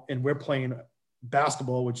 and we're playing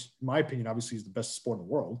basketball, which in my opinion, obviously is the best sport in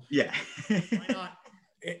the world. Yeah. Why not?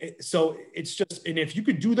 So it's just, and if you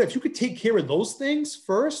could do that, if you could take care of those things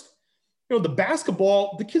first, the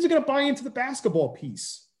basketball, the kids are going to buy into the basketball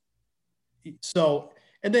piece. So,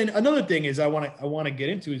 and then another thing is I want to get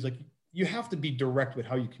into is like, you have to be direct with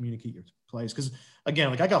how you communicate your players. Cause again,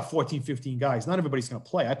 like I got 14, 15 guys, not everybody's going to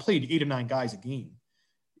play. I played 8 or 9 guys a game.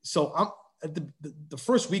 So I'm at the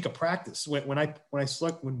first week of practice when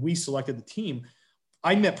we selected the team,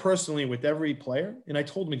 I met personally with every player and I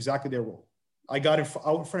told them exactly their role. I got out in front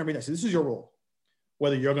of everybody. I said, this is your role,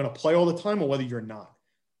 whether you're going to play all the time or whether you're not.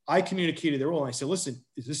 I communicated their role. And I said, listen,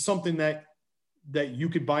 is this something that you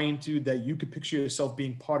could buy into, that you could picture yourself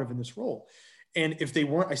being part of in this role? And if they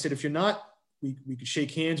weren't, I said, if you're not, we could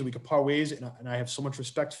shake hands and we could part ways. And I have so much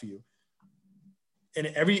respect for you. And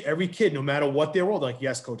every kid, no matter what their role, they're like,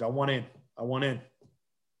 yes, coach, I want in.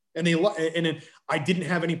 And then I didn't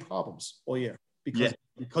have any problems all year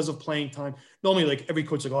because of playing time. Normally, like every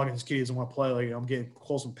coach like, oh, this kid doesn't want to play. Like I'm getting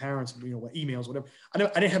calls from parents, emails, whatever. I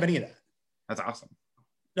didn't have any of that. That's awesome.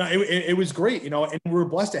 No, it was great, and we were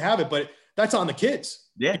blessed to have it, but that's on the kids.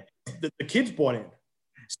 Yeah. The kids bought in.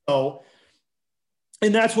 So,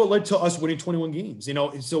 and that's what led to us winning 21 games,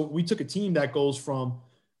 So we took a team that goes from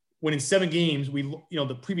winning 7 games.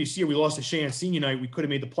 The previous year we lost to Cheyenne Senior Night. We could have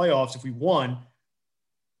made the playoffs if we won.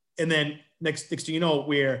 And then next thing you know,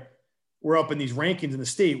 we're up in these rankings in the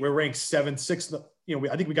state. We're ranked 7th, 6th.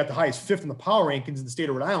 I think we got the highest 5th in the power rankings in the state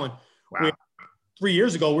of Rhode Island. Wow. 3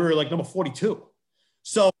 years ago, we were like number 42.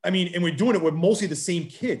 So, and we're doing it with mostly the same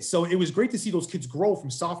kids. So it was great to see those kids grow from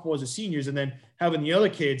sophomores to seniors and then having the other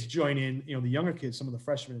kids join in, the younger kids, some of the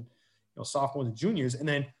freshmen, sophomores and juniors. And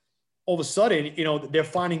then all of a sudden, they're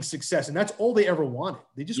finding success. And that's all they ever wanted.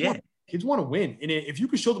 They just kids want to win. And if you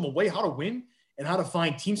could show them a way how to win and how to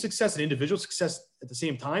find team success and individual success at the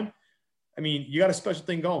same time, you got a special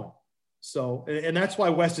thing going. So, and that's why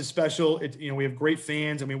West is special. We have great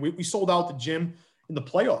fans. We sold out the gym in the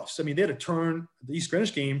playoffs. They had to turn the East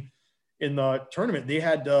Greenwich game in the tournament. They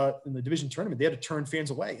had in the division tournament, they had to turn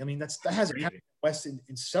fans away. That hasn't happened in West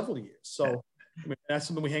in several years. So that's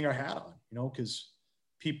something we hang our hat on, because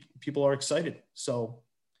people are excited. So,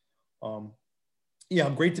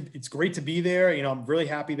 it's great to be there. I'm really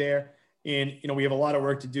happy there. And, we have a lot of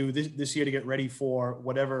work to do this year to get ready for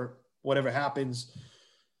whatever happens,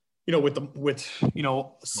 with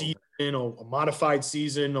season or a modified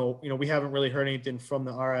season, or, we haven't really heard anything from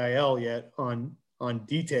the RIL yet on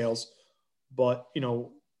details, but,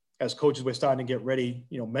 as coaches, we're starting to get ready,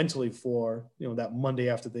 mentally for, that Monday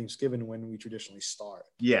after Thanksgiving when we traditionally start.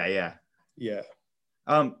 Yeah.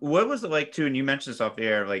 What was it like too? And you mentioned this off the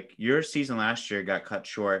air, like your season last year got cut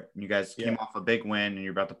short and you guys came off a big win and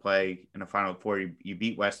you're about to play in the Final Four. You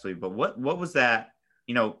beat Wesley, but what was that?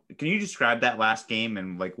 Can you describe that last game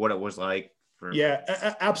and like what it was like?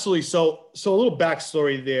 Yeah, absolutely. So a little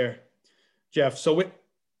backstory there, Jeff. So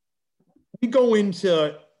we go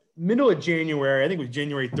into middle of January. I think it was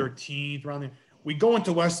January 13th around there. We go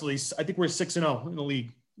into Wesley. I think we're 6-0 in the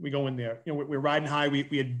league. We go in there. We're riding high.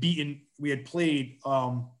 We had played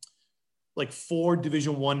like 4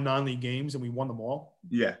 Division I non-league games and we won them all.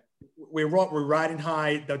 Yeah. We're riding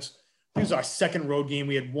high. This was our second road game.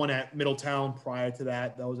 We had one at Middletown prior to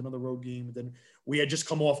that. That was another road game. And then we had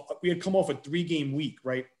come off a 3-game week,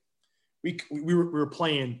 right? We were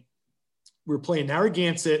playing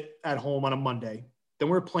Narragansett at home on a Monday. Then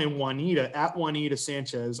we were playing Juanita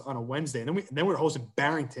Sanchez on a Wednesday. And then we were hosting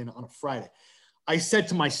Barrington on a Friday. I said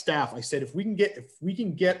to my staff, if we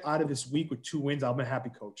can get out of this week with 2 wins, I'm a happy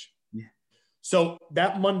coach. Yeah. So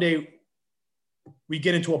that Monday, we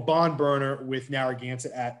get into a barn burner with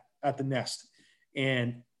Narragansett at the Nest,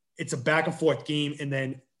 and it's a back and forth game. And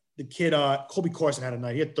then the kid, Colby Corson had a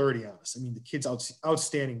night. He had 30 on us. The kid's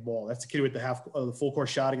outstanding ball. That's the kid with the full court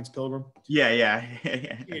shot against Pilgrim. Yeah.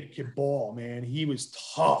 Kid ball, man. He was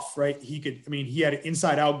tough, right? He had an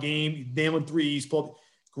inside out game, nailing threes, pulled.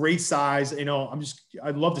 Great size.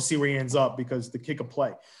 I'd love to see where he ends up because the kid can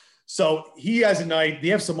play. So he has a night. They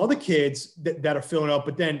have some other kids that are filling up,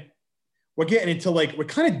 but then we're getting into we're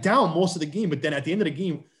kind of down most of the game. But then at the end of the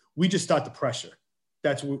game, we just start the pressure.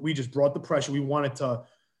 We just brought the pressure. We wanted to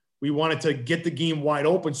We wanted to get the game wide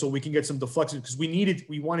open so we can get some deflections because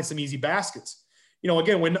we wanted some easy baskets.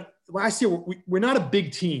 Again, last year we're not a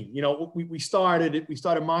big team. We started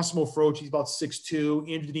Massimo Froci, he's about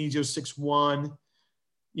 6'2", Andrew Denizio 6'1",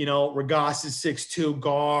 Regas is 6'2",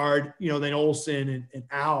 guard, then Olsen and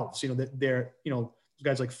Alves, that they're,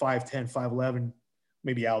 guys like 5'10", 5'11",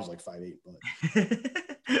 maybe Alves like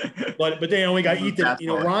 5'8", but then we got Ethan,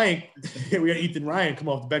 Ryan, we got Ethan Ryan come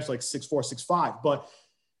off the bench like 6'4", 6'5", but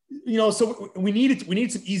so we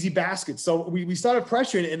needed some easy baskets. So we started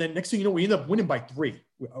pressuring, and then next thing you know, we ended up winning by 3.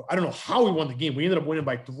 I don't know how we won the game. We ended up winning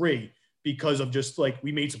by 3 because of just like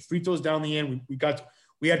we made some free throws down the end.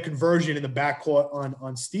 We had conversion in the backcourt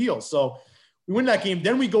on steals. So we win that game.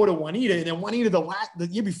 Then we go to Juanita, and then Juanita the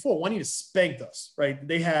year before, Juanita spanked us. Right?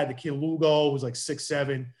 They had the kid Lugo, who was like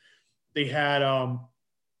 6'7". They had the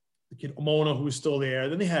kid Mona, who was still there.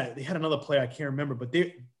 Then they had another player I can't remember, but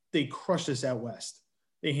they crushed us at West.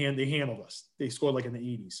 They handled us. They scored like in the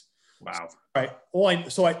 80s. Wow. All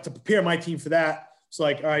right. So to prepare my team for that, it's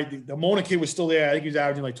like, all right, the Mona kid was still there. I think he was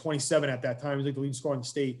averaging like 27 at that time. He was like the leading scorer in the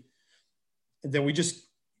state. And then we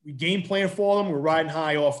game plan for them. We're riding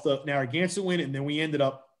high off the Narragansett win. And then we ended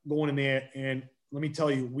up going in there. And let me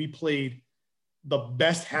tell you, we played the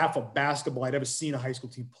best half of basketball I'd ever seen a high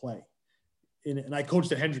school team play. And I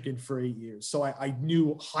coached at Hendricken for 8 years. So I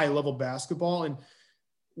knew high level basketball, and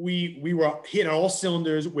we were hitting all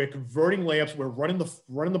cylinders. We're converting layups. We're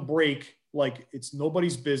running the break like it's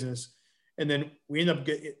nobody's business. And then we end up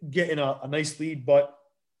getting a nice lead, but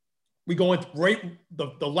we go into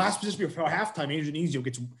the last position before halftime. Andrew Denizio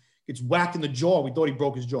gets whacked in the jaw. We thought he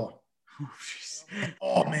broke his jaw.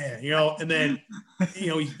 Oh man, and then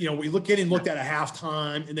we looked at a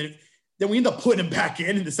halftime, and then we end up putting him back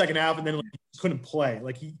in the second half, and then he couldn't play.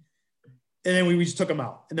 And then we just took him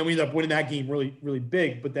out, and then we ended up winning that game really, really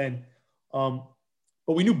big. But then, but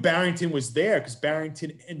we knew Barrington was there because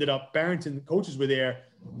Barrington coaches were there.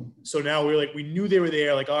 So now we knew they were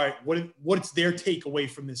there. Like, all right, what's their takeaway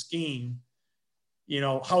from this game?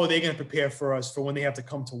 How are they going to prepare for us for when they have to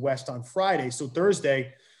come to West on Friday? So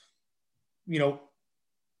Thursday,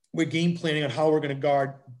 we're game planning on how we're going to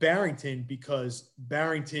guard Barrington because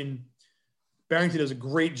Barrington does a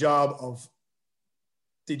great job of.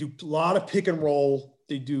 They do a lot of pick and roll.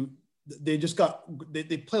 They play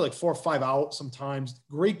like 4 or 5 out sometimes.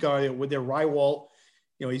 Great guard with their Rywalt.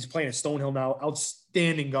 He's playing at Stonehill now.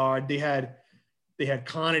 Outstanding guard. They had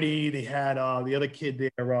Conity. They had the other kid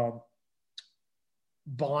there,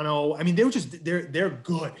 Bono. I mean, they're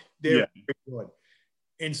good. They're good.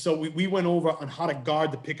 And so we went over on how to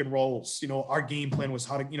guard the pick and rolls. Our game plan was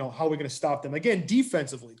how we're going to stop them again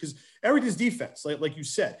defensively because everything's defense, like you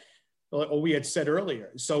said. We had said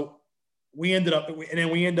earlier. So we ended up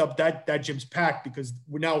that gym's packed because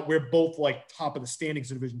we're both like top of the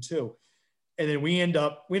standings in Division 2. And then we end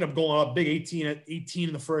up going up big 18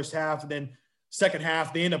 in the first half. And then second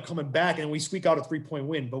half, they end up coming back and we squeak out a 3-point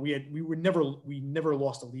win. But we never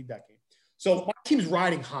lost a lead that game. So my team's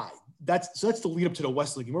riding high. That's the lead up to the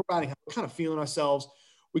Wesley game. We're riding high. We're kind of feeling ourselves.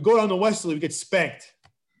 We go down to Wesley, we get spanked.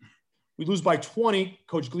 We lose by 20.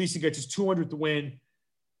 Coach Gleason gets his 200th win.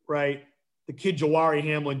 Right, the kid Jawari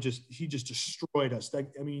Hamlin just destroyed us.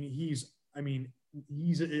 That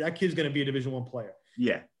kid's going to be a Division I player.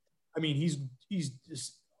 Yeah, I mean he's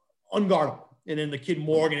just unguardable. And then the kid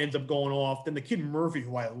Morgan ends up going off. Then the kid Murphy,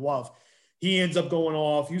 who I love, he ends up going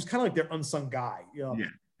off. He was kind of like their unsung guy. Yeah,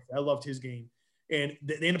 I loved his game. And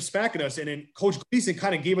they end up smacking us. And then Coach Gleason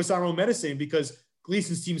kind of gave us our own medicine because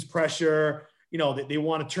Gleason's team's pressure. They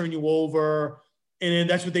want to turn you over. And then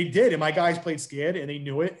that's what they did. And my guys played scared and they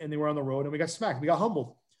knew it and they were on the road and we got smacked. We got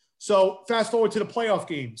humbled. So fast forward to the playoff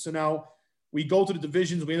game. So now we go to the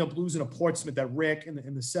divisions. We end up losing to Portsmouth at Rick in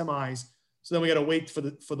the semis. So then we got to wait for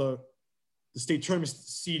the state tournament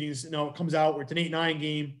seedings. Now it comes out. It's an 8-9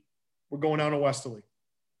 game. We're going down to Westerly.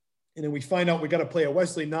 And then we find out we got to play at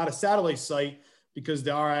Westerly, not a satellite site because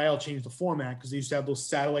the RIL changed the format because they used to have those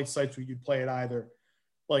satellite sites where you'd play at either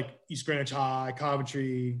like East Greenwich High,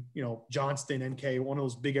 Coventry, Johnston, NK, one of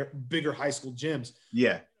those bigger high school gyms.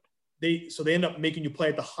 Yeah. They end up making you play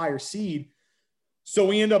at the higher seed. So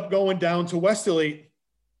we end up going down to Westerly,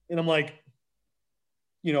 and I'm like,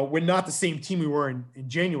 we're not the same team we were in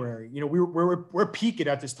January. We're peaking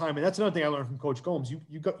at this time, and that's another thing I learned from Coach Gomes. You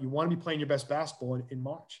want to be playing your best basketball in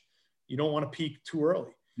March. You don't want to peak too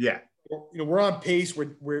early. Yeah. We're on pace.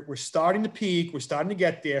 We're starting to peak. We're starting to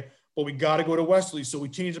get there. But we got to go to Westerly. So we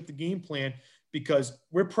changed up the game plan because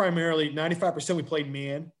we're primarily 95% we played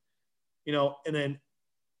man, and then,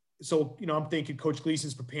 so, I'm thinking Coach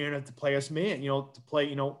Gleason's preparing to play us man, to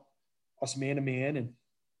play, us man to man. And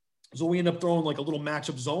So we end up throwing like a little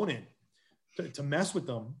matchup zone in to mess with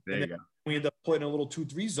them. There and you then go. we end up putting a little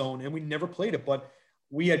 2-3 zone, and we never played it, but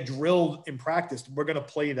we had drilled in practice. We're going to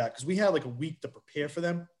play that because we had like a week to prepare for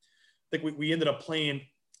them. I think we ended up playing.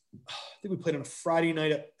 I think we played on a Friday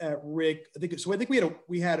night at Rick. I think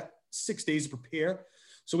we had 6 days to prepare.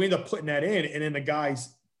 So we ended up putting that in, and then the guy,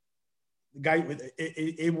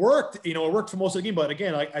 it worked. You know, it worked for most of the game. But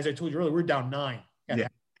again, like, as I told you earlier, we're down 9. Yeah.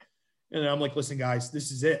 And I'm like, listen, guys,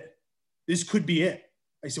 this is it. This could be it.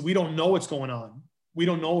 I said, we don't know what's going on. We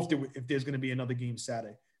don't know if there's going to be another game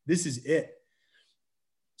Saturday. This is it.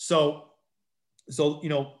 So you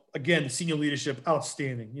know, again, the senior leadership,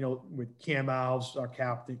 outstanding. You know, with Cam Alves, our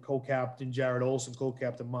captain, co-captain, Jared Olson,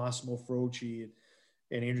 co-captain, Massimo Froci,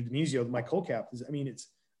 and Andrew Denizio, my co-captains. I mean,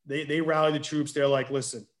 they rallied the troops. They're like,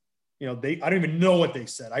 listen, you know, I don't even know what they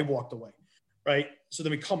said. I walked away, right? So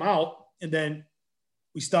then we come out, and then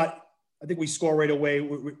we start. I think we score right away.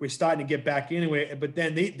 We're starting to get back anyway, but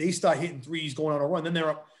then they start hitting threes, going on a run. Then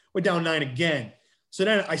we're down 9 again. So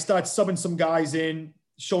then I start subbing some guys in,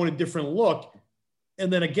 showing a different look.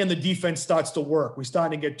 And then again, the defense starts to work. We're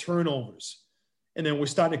starting to get turnovers. And then we're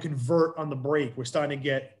starting to convert on the break. We're starting to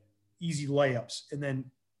get easy layups. And then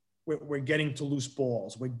we're getting to loose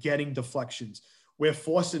balls. We're getting deflections. We're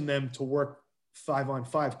forcing them to work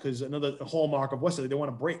 5-on-5 because another hallmark of Wesley, they want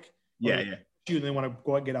to break. Yeah. And they want to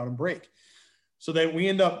go out, get out and break. So then we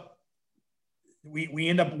end up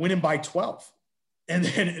winning by 12. And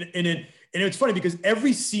it's funny because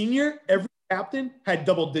every senior, every captain had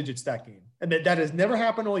double digits that game. And that has never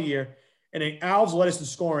happened all year. And then Alves led us in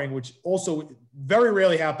scoring, which also very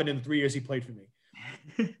rarely happened in the 3 years he played for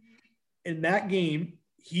me. In that game,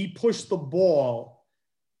 he pushed the ball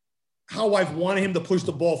how I've wanted him to push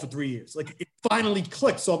the ball for 3 years. Like, it finally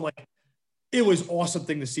clicked. So I'm like, it was an awesome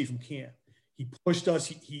thing to see from Cam. He pushed us.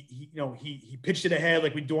 He pitched it ahead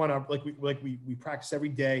like we do on our we practice every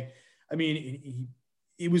day. I mean,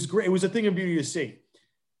 it was great. It was a thing of beauty to see.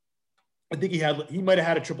 I think he might have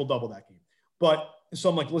had a triple double that game. But so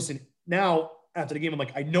I'm like, listen, now after the game, I'm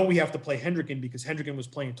like, I know we have to play Hendricken because Hendricken was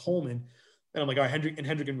playing Tolman, and I'm like, all right,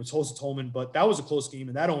 Hendricken was hosted Tolman, but that was a close game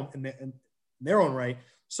in their own right.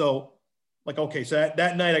 So like, okay, so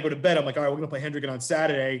that night I go to bed. I'm like, all right, we're gonna play Hendricken on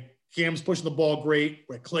Saturday. Cam's pushing the ball great.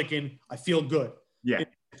 We're clicking. I feel good. Yeah.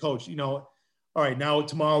 Coach, you know, all right, now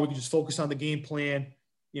tomorrow we can just focus on the game plan.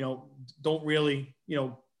 You know, don't really, you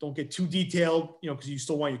know, don't get too detailed, you know, because you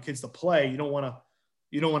still want your kids to play. You don't want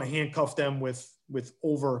to handcuff them with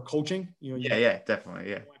over coaching. You know, yeah, definitely.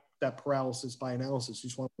 Yeah. That paralysis by analysis. You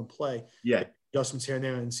just want them to play. Yeah. Adjustments here and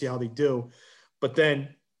there and see how they do. But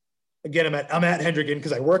then again, I'm at Hendricken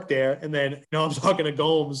because I work there. And then, you know, I'm talking to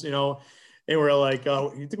Gomes, you know, and we're like,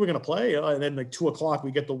 you think we're going to play? And then like 2:00,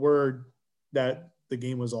 we get the word that the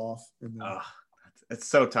game was off. And then, it's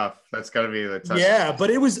so tough. That's got to be the tough. Yeah, but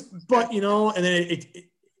you know, and then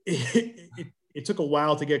it took a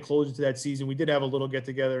while to get closer to that season. We did have a little get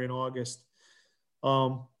together in August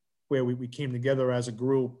where we came together as a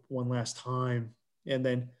group one last time. And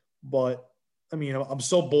then, but I mean, I'm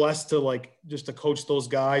so blessed to like just to coach those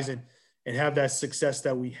guys and have that success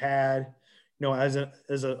that we had, you know, as a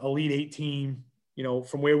Elite 8 team, you know,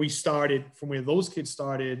 from where we started, from where those kids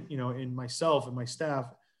started, you know, and myself and my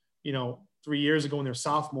staff, you know, 3 years ago when they're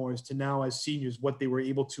sophomores to now as seniors, what they were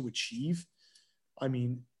able to achieve. I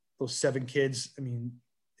mean, those 7 kids, I mean,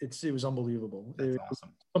 it was unbelievable. That's awesome.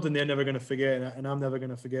 Something they're never going to forget, and I'm never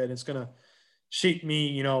going to forget. And it's going to shape me,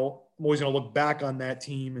 you know. I'm always going to look back on that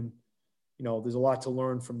team, and, you know, there's a lot to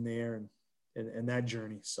learn from there and that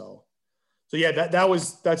journey. So yeah,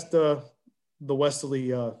 that's the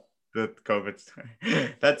Wesley the COVID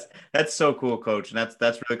story. That's so cool, Coach. And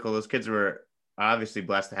that's really cool. Those kids were obviously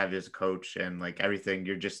blessed to have you as a coach, and like everything,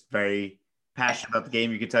 you're just very passionate about the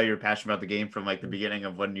game. You could tell you're passionate about the game from like the beginning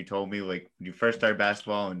of when you told me, like when you first started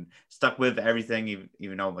basketball, and stuck with everything,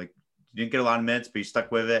 even though like you didn't get a lot of minutes, but you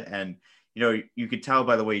stuck with it. And, you know, you could tell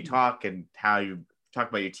by the way you talk and how you talk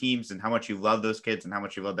about your teams and how much you love those kids and how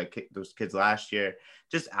much you love those kids last year.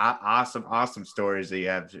 Just awesome stories that you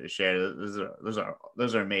have to share.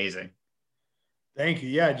 Those are amazing. Thank you.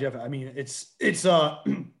 Yeah, Jeff. I mean, it's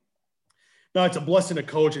no, it's a blessing to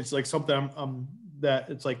coach. It's like something that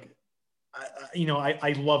it's like,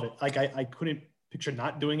 I love it. Like I couldn't picture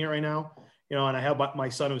not doing it right now, you know, and I have my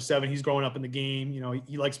son who's 7, he's growing up in the game. You know,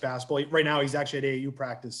 he likes basketball. Right now he's actually at AAU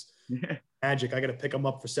practice. Magic. I got to pick him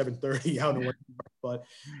up for 7:30 out in the but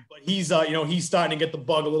he's, you know, he's starting to get the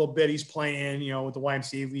bug a little bit. He's playing, you know, with the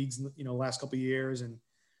YMCA leagues, you know, last couple of years. And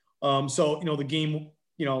so, you know, the game,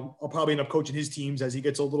 you know, I'll probably end up coaching his teams as he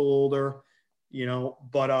gets a little older, you know,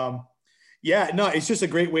 but Yeah, no, it's just a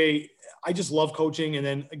great way. I just love coaching. And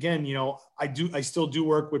then again, I still do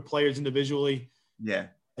work with players individually. Yeah.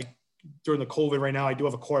 Like during the COVID right now, I do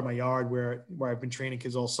have a court in my yard where I've been training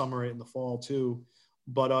kids all summer in the fall too.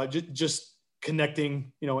 But just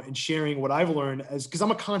connecting, and sharing what I've learned because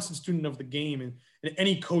I'm a constant student of the game, and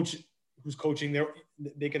any coach who's coaching there,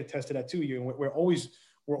 they can attest to that too. We're all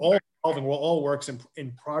evolving. We're all works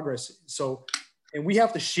in progress. So, and we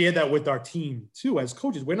have to share that with our team too as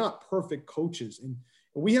coaches. We're not perfect coaches, and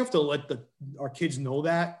we have to let our kids know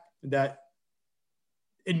that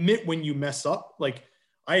admit when you mess up. Like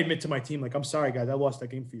I admit to my team, like, I'm sorry guys, I lost that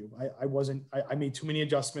game for you. I made too many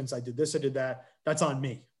adjustments. I did this, I did that. That's on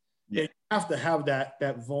me. Yeah. You have to have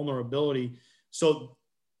that vulnerability so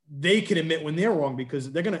they can admit when they're wrong,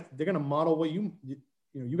 because they're gonna model what you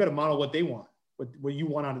got to model what they want, what you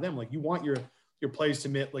want out of them. Like you want your players to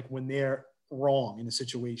admit like when they're wrong in a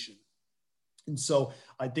situation. And so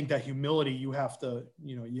I think that humility, you have to,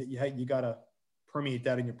 you got to permeate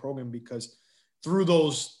that in your program, because through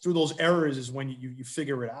those errors is when you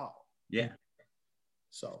figure it out. Yeah.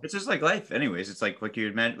 So it's just like life anyways. It's like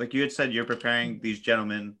you had said, you're preparing these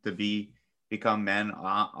gentlemen to become men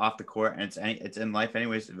off the court, and it's in life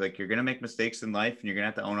anyways. Like you're going to make mistakes in life, and you're going to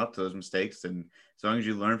have to own up to those mistakes. And as long as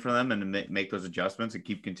you learn from them and make those adjustments and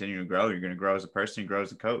keep continuing to grow, you're going to grow as a person, you grow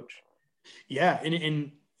as a coach. Yeah.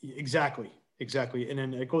 And exactly. And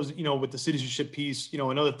then it goes, with the citizenship piece,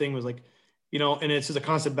 another thing was like, and it's just a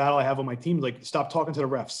constant battle I have on my team. Like, stop talking to the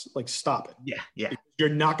refs. Like, stop it. Yeah. You're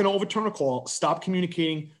not going to overturn a call. Stop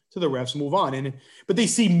communicating to the refs. Move on. But they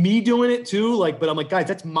see me doing it too. Like, but I'm like, guys,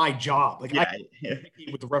 that's my job. Like,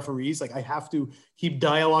 with the referees, like, I have to keep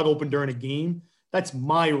dialogue open during a game. That's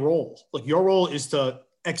my role. Like, your role is to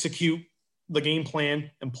execute the game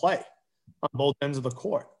plan and play on both ends of the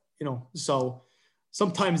court. So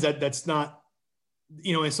sometimes that's not.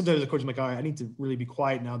 And sometimes the coach is like, all right, I need to really be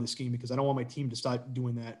quiet now this game, because I don't want my team to start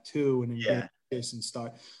doing that too. And then get this and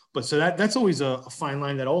start. But so that's always a fine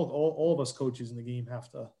line that all of us coaches in the game have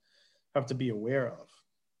to be aware of.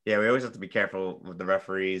 Yeah, we always have to be careful with the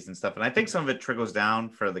referees and stuff. And I think some of it trickles down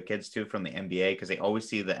for the kids too from the NBA, because they always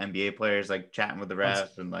see the NBA players like chatting with the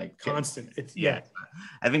refs and like constant.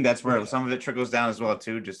 I think that's where some of it trickles down as well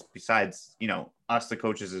too, just besides, us, the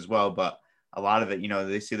coaches as well. But a lot of it,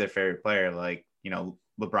 they see their favorite player, like,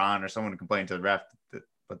 LeBron or someone complaining to the ref,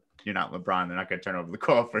 but you're not LeBron. They're not going to turn over the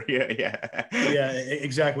call for you. Yeah. Yeah,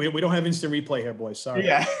 exactly. We don't have instant replay here, boys. Sorry.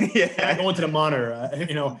 Yeah. I go into the monitor.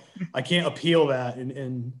 I can't appeal that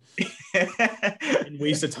and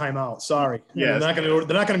waste a timeout. Sorry. Yeah. They're not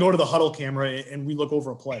going to go to the huddle camera and we look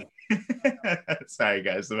over a play. Sorry,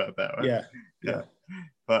 guys, about that one. Yeah.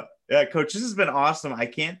 But yeah, Coach, this has been awesome. I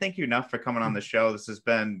can't thank you enough for coming on the show. This has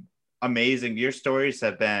been amazing. Your stories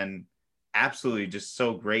have been absolutely just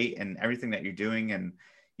so great, and everything that you're doing, and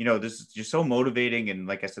this is just so motivating. And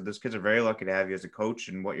like I said, those kids are very lucky to have you as a coach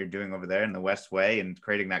and what you're doing over there in the West Way and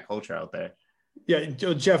creating that culture out there. Yeah,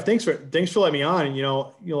 Jeff, thanks for letting me on.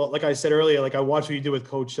 And like I said earlier, like I watched what you did with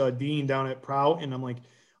Coach Dean down at Prout, and I'm like,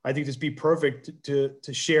 I think this would be perfect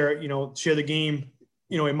to share the game,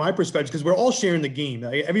 in my perspective, because we're all sharing the game.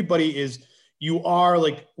 Like, everybody is, you are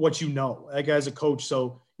like what like as a coach.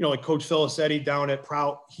 So like Coach Felicetti down at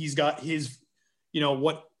Prout, he's got his,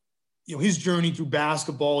 his journey through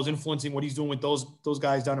basketball is influencing what he's doing with those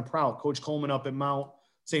guys down at Prout. Coach Coleman up at Mount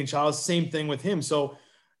St. Charles, same thing with him. So,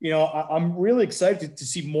 I'm really excited to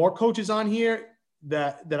see more coaches on here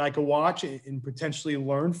that I could watch and potentially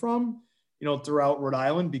learn from, throughout Rhode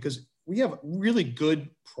Island, because we have really good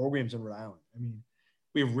programs in Rhode Island. I mean,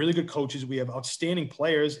 we have really good coaches. We have outstanding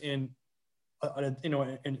players, and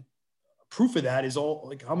proof of that is all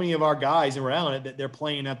like how many of our guys in Rhode Island that they're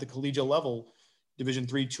playing at the collegiate level, Division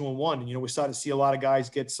 3, 2, and 1. And, we're starting to see a lot of guys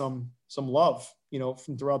get some love,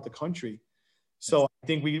 from throughout the country. So I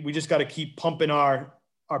think we just got to keep pumping our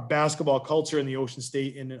basketball culture in the Ocean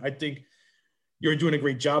State. And I think you're doing a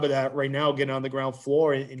great job of that right now, getting on the ground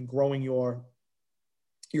floor and growing your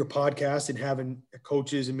podcast and having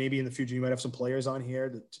coaches, and maybe in the future you might have some players on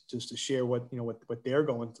here just to share what they're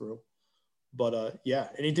going through. But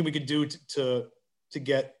anything we could do to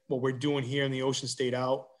get what we're doing here in the Ocean State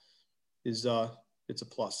out is it's a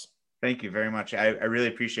plus. Thank you very much. I really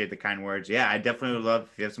appreciate the kind words. Yeah, I definitely would love,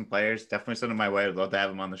 if you have some players, definitely send them my way. I'd love to have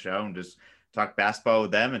them on the show and just talk basketball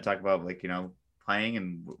with them and talk about playing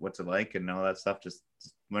and what's it like and all that stuff. Just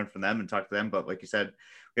learn from them and talk to them. But like you said,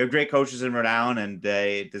 we have great coaches in Rhode Island, and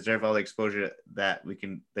they deserve all the exposure that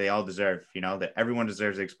they all deserve, that everyone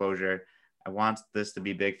deserves the exposure. I want this to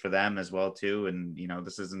be big for them as well too. And,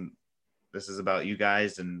 this is about you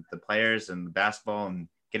guys and the players and the basketball and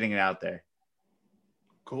getting it out there.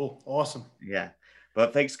 Cool. Awesome. Yeah.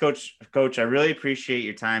 But thanks, Coach. Coach, I really appreciate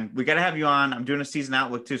your time. We got to have you on. I'm doing a season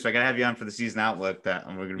outlook too, so I got to have you on for the season outlook that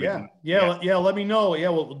we're going to be Yeah. doing. Yeah. Let me know. Yeah.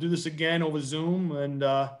 We'll do this again over Zoom. And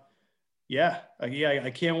I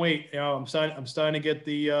can't wait. I'm starting to get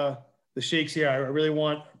the shakes here. I really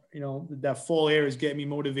want, that fall air is getting me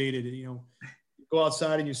motivated. Go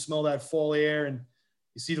outside and you smell that fall air and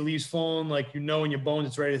you see the leaves falling, like, in your bones,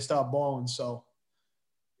 it's ready to stop balling. So,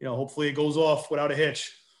 hopefully it goes off without a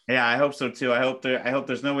hitch. Yeah, I hope so too. I hope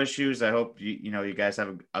there's no issues. I hope you guys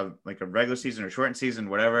have like a regular season or shortened season,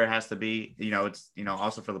 whatever it has to be. It's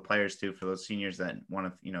also for the players too, for those seniors that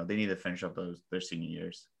want to, they need to finish up their senior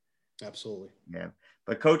years. Absolutely. Yeah.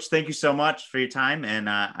 But Coach, thank you so much for your time, and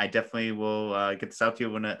I definitely will get this out to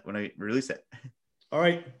you when I release it. All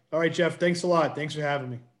right, Jeff. Thanks a lot. Thanks for having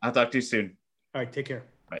me. I'll talk to you soon. All right, take care.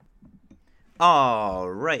 Bye. All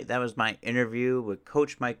right, that was my interview with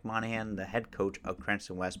Coach Mike Monahan, the head coach of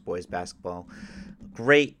Cranston West boys basketball.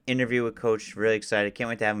 Great interview with Coach. Really excited. Can't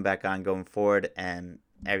wait to have him back on going forward and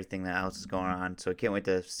everything that else is going on. So I can't wait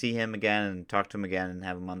to see him again and talk to him again and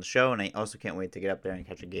have him on the show. And I also can't wait to get up there and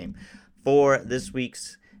catch a game for this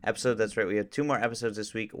week's episode. That's right. We have 2 more episodes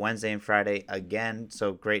this week, Wednesday and Friday again.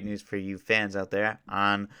 So great news for you fans out there.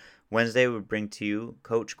 On Wednesday, we bring to you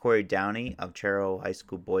Coach Corey Downey of Chero High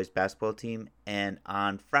School boys basketball team. And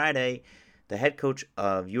on Friday, the head coach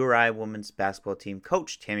of URI women's basketball team,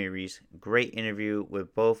 Coach Tammy Reese. Great interview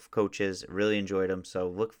with both coaches. Really enjoyed them. So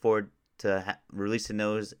look forward to releasing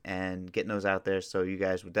those and getting those out there. So you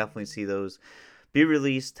guys will definitely see those be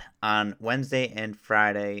released on Wednesday and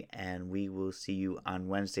Friday. And we will see you on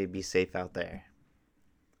Wednesday. Be safe out there.